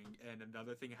thing, and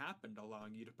another thing happened,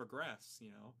 allowing you to progress,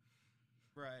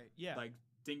 Right, yeah. Like,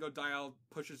 Dingodile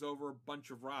pushes over a bunch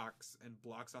of rocks and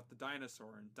blocks off the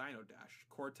dinosaur and Dino Dash.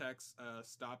 Cortex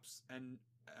stops and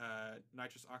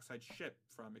nitrous oxide ship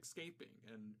from escaping,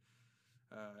 and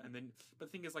then, but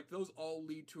the thing is, like, those all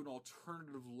lead to an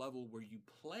alternative level where you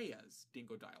play as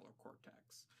Dingodile or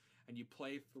Cortex, and you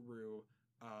play through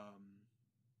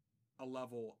a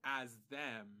level as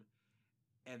them,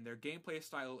 and their gameplay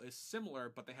style is similar,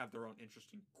 but they have their own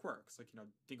interesting quirks. Like,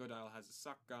 Dingodile has a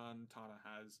suck gun, Tana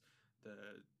has the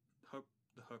hook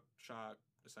shot,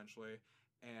 essentially,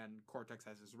 and Cortex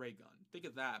has his ray gun. Think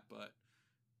of that, but,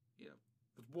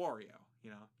 with Wario,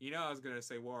 I was going to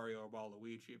say Wario or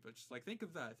Waluigi, but just, like, think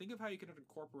of that. Think of how you can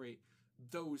incorporate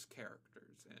those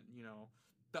characters and,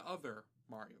 the other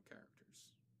Mario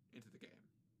characters into the game.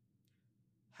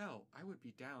 Hell, I would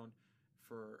be down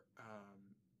for,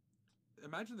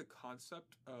 imagine the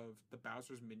concept of the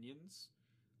Bowser's Minions,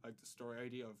 like the story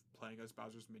idea of playing as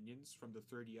Bowser's Minions from the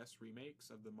 3DS remakes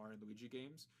of the Mario and Luigi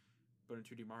games, but in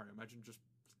 2D Mario. Imagine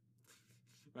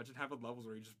having levels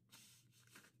where you just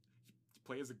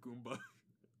play as a Goomba.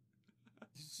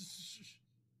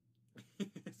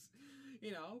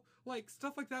 Like,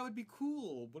 stuff like that would be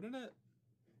cool, wouldn't it?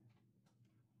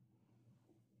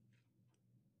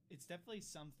 It's definitely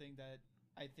something that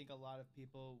I think a lot of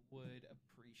people would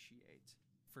appreciate,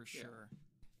 for sure. Yeah.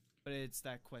 But it's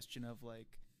that question of,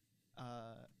 like,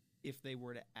 if they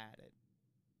were to add it,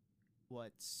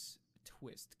 what's a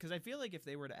twist? Because I feel like if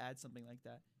they were to add something like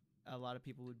that, a lot of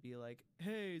people would be like,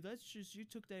 hey, that's just, you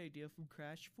took that idea from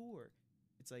Crash 4.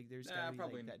 It's like, there's gotta be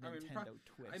like that Nintendo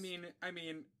twist. I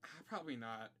mean, probably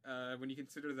not. When you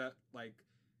consider that, like,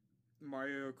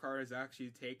 Mario Kart has actually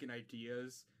taken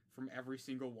ideas from every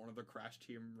single one of the Crash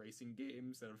Team Racing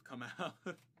games that have come out.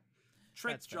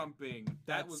 Trick jumping.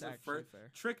 That was the first.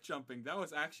 Trick jumping. That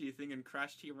was actually a thing in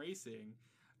Crash Team Racing.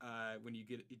 When you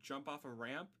jump off a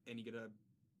ramp and you get a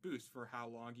boost for how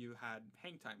long you had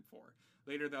hang time for.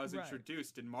 Later, that was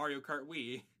introduced in Mario Kart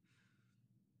Wii.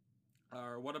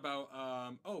 Or what about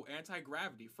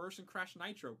anti-gravity, first in Crash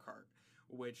Nitro Kart,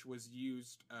 which was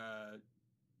used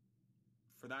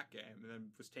for that game, and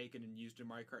then was taken and used in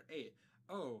Mario Kart 8.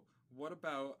 Oh, what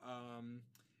about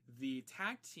the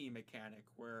tag team mechanic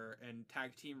and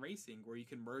tag team racing, where you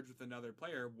can merge with another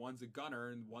player, one's a gunner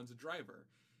and one's a driver.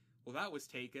 Well, that was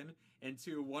taken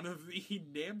into one of the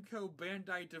Namco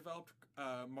Bandai developed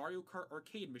Mario Kart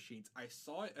arcade machines. I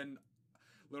saw it, and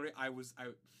literally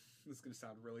this is going to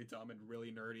sound really dumb and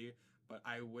really nerdy, but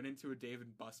I went into a Dave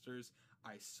 & Buster's,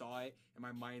 I saw it, and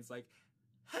my mind's like,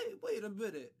 hey, wait a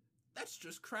minute, that's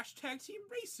just Crash Tag Team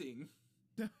Racing.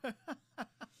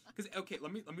 Because, okay,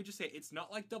 let me just say, it's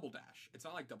not like Double Dash. It's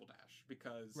not like Double Dash,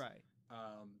 because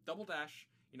Double Dash,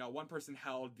 one person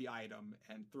held the item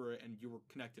and threw it, and you were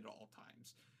connected at all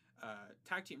times.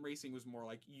 Tag Team Racing was more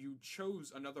like you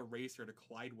chose another racer to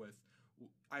collide with.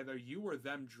 Either you or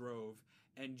them drove,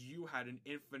 and you had an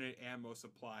infinite ammo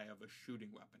supply of a shooting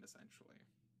weapon, essentially.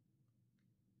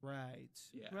 Right.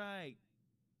 Yeah. Right.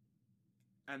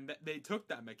 And they took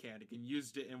that mechanic and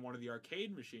used it in one of the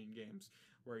arcade machine games,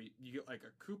 where you get like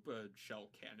a Koopa shell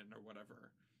cannon or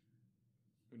whatever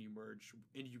when you merge,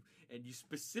 and you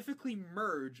specifically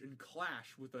merge and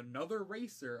clash with another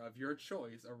racer of your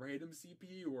choice, a random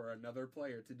CPU or another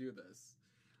player to do this.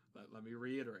 Let me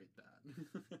reiterate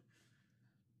that.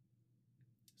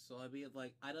 So I mean,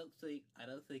 like, I don't think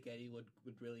anyone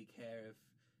would really care if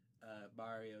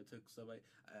Mario took some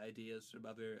ideas from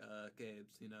other games.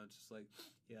 Just like,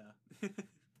 yeah.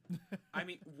 I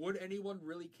mean, would anyone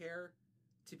really care?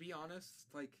 To be honest,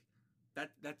 like,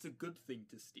 that's a good thing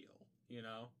to steal.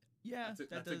 Yeah,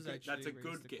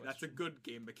 that's a good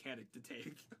game mechanic to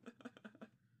take.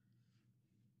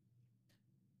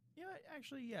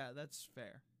 Actually, yeah, that's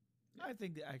fair. Yeah. I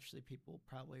think that actually people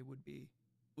probably would be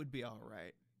all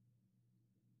right.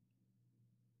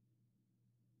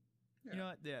 Yeah. You know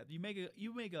what? Yeah, you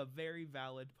make a very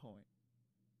valid point.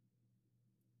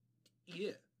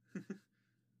 Yeah.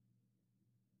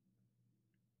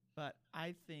 But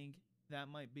I think that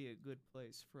might be a good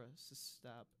place for us to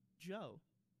stop. Joe,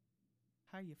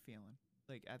 how you feeling?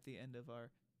 Like, at the end of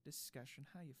our discussion,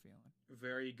 how you feeling?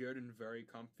 Very good and very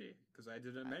comfy. Because I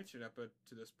didn't mention it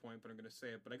to this point, but I'm going to say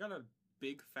it. But I got a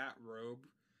big fat robe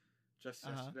just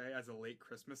yesterday as a late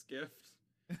Christmas gift.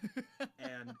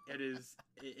 And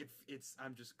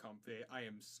I'm just comfy. I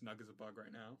am snug as a bug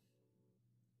right now.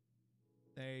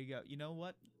 There you go. You know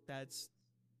what? That's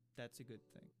a good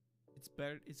thing.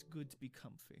 It's good to be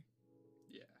comfy.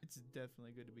 Yeah. It's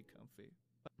definitely good to be comfy.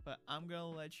 But I'm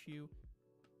going to let you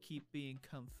keep being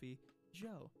comfy.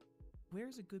 Joe,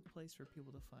 where's a good place for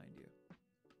people to find you?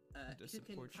 You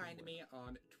can find me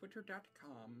on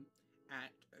twitter.com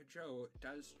at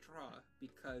JoeDoesDraw,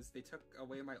 because they took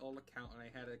away my old account and I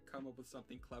had to come up with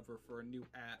something clever for a new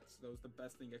 @ so that was the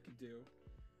best thing I could do.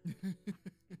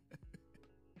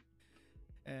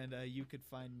 And you could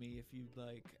find me, if you'd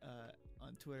like,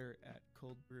 on Twitter at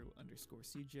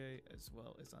coldbrew_CJ, as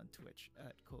well as on Twitch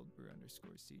at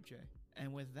coldbrew_CJ.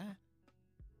 And with that,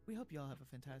 we hope you all have a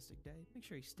fantastic day. Make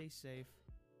sure you stay safe,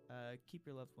 keep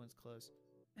your loved ones close,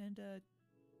 and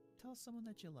tell someone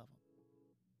that you love them.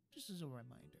 Just as a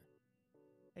reminder.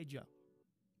 Hey, Joe.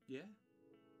 Yeah?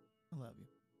 I love you.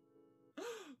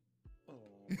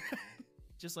 Oh.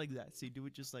 Just like that. See, do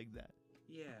it just like that.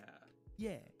 Yeah.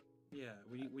 Yeah. Yeah.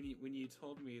 When you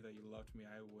told me that you loved me,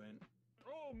 I went,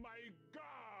 oh my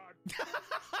god!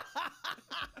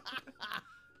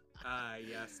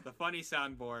 yes, the funny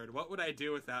soundboard. What would I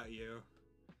do without you?